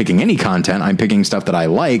not just picking any content. I'm picking stuff that I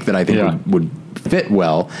like, that I think would fit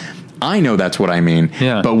well. I know that's what I mean.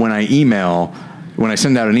 Yeah. But when I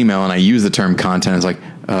send out an email and I use the term content, it's like,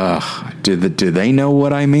 do they know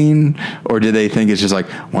what I mean? Or do they think it's just like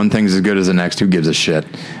one thing's as good as the next? Who gives a shit?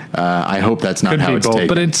 I hope that's not how it's taken.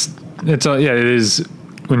 But it is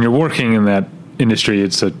when you're working in that industry,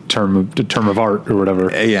 it's a term of art or whatever.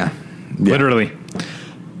 Yeah. Literally.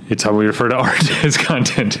 It's how we refer to art as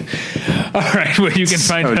content. All right. Well, you can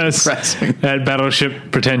find us at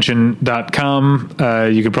battleshippretension.com.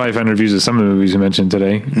 You can probably find reviews of some of the movies we mentioned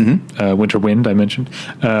today. Mm-hmm. Winter Wind, I mentioned.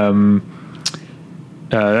 That's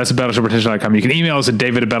at battleshippretension.com. You can email us at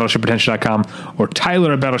david@battleshippretension.com or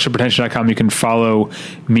tyler@battleshippretension.com. You can follow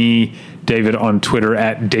me, David, on Twitter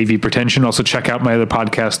at DavyPretension. Also check out my other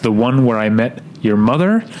podcast, The One Where I Met Your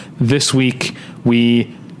Mother. This week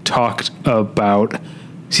we talked about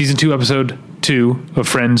Season 2, Episode 2 of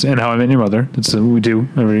Friends and How I Met Your Mother. That's what we do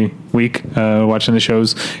every week, watching the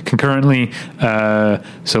shows concurrently.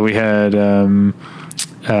 So we had,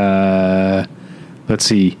 let's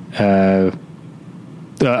see, the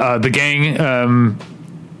gang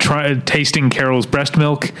tasting Carol's breast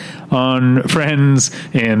milk on Friends,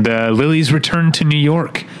 and Lily's return to New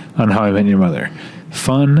York on How I Met Your Mother.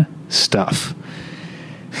 Fun stuff.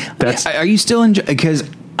 Are you still enjoying? Because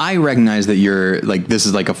I recognize that you're this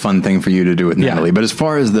is a fun thing for you to do with Natalie. But as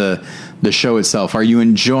far as the show itself, are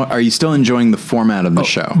you still enjoying the format of the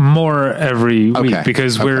show? More every week,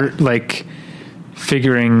 because we're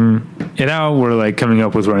figuring it out. We're coming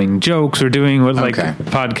up with running jokes. We're doing what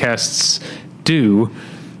podcasts do,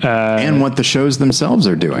 and what the shows themselves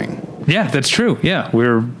are doing. Yeah, that's true. Yeah,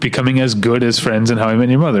 we're becoming as good as Friends and How I Met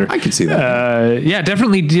Your Mother. I can see that. Yeah,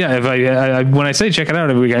 definitely. Yeah, if I when I say check it out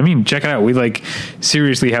every week, I mean check it out. We like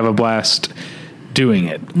seriously have a blast doing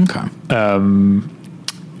it. Okay.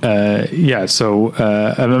 Yeah. So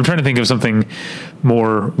I'm trying to think of something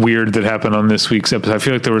more weird that happened on this week's episode. I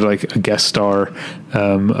feel like there was like a guest star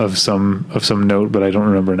of some note, but I don't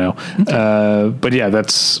remember now. Okay. But yeah,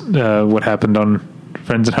 that's what happened on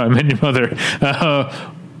Friends and How I Met Your Mother.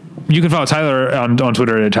 You can follow Tyler on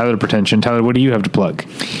Twitter at Tyler Pretension. Tyler, what do you have to plug?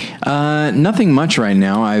 Nothing much right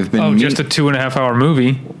now. I've been just a 2.5 hour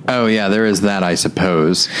movie. Oh yeah, there is that, I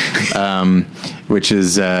suppose. Which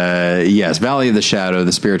is yes, Valley of the Shadow: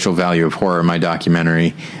 The Spiritual Value of Horror. My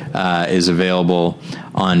documentary is available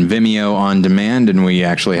on Vimeo on demand, and we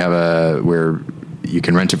actually have where you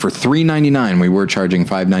can rent it for $3.99. We were charging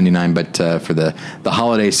 $5.99, but for the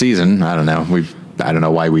holiday season, I don't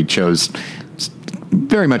know why we chose.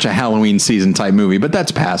 Very much a Halloween season type movie, but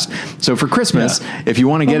that's past. So for Christmas, if you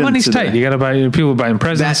want to get money's tight. You got to buy people buying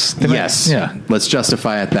presents. Yes, let's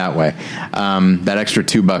justify it that way. That extra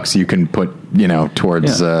 $2 you can put,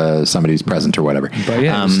 towards somebody's present or whatever.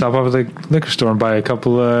 But stop off at the liquor store and buy a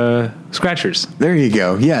couple scratchers. There you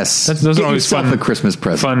go. Yes, those are always fun. A Christmas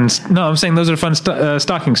present. No, I'm saying those are fun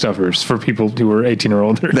stocking stuffers for people who are 18 or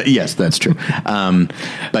older. Yes, that's true.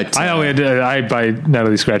 But I buy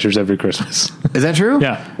Natalie scratchers every Christmas. Is that true?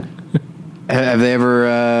 Yeah. Have they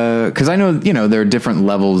ever? Because I know there are different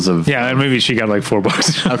levels of. Yeah, and maybe she got like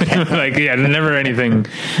 $4. Okay. Never anything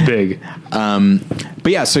big.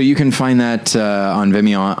 But yeah, so you can find that on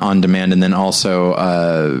Vimeo on demand, and then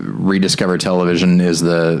also Rediscover Television is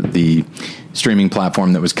the streaming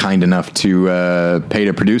platform that was kind enough to pay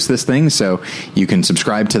to produce this thing. So you can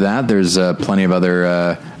subscribe to that. There's plenty of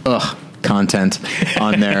other content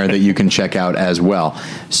on there that you can check out as well.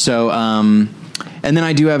 So. And then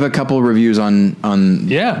I do have a couple of reviews on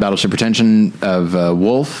Battleship Pretension of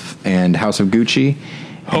Wolf and House of Gucci.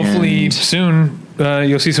 Hopefully soon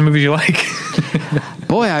you'll see some movies you like.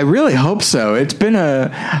 Boy, I really hope so. It's been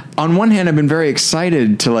on one hand, I've been very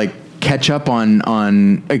excited to like catch up on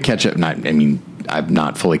catch up. I'm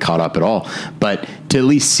not fully caught up at all, but to at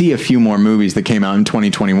least see a few more movies that came out in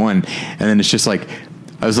 2021. And then it's just like,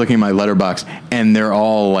 I was looking at my Letterboxd and they're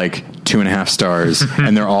all like 2.5 stars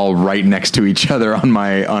and they're all right next to each other on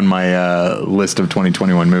my list of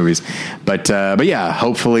 2021 movies. But yeah,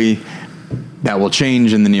 hopefully that will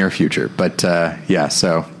change in the near future. But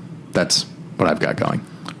so that's what I've got going.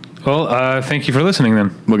 Well, thank you for listening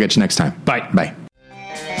then. We'll get you next time. Bye. Bye.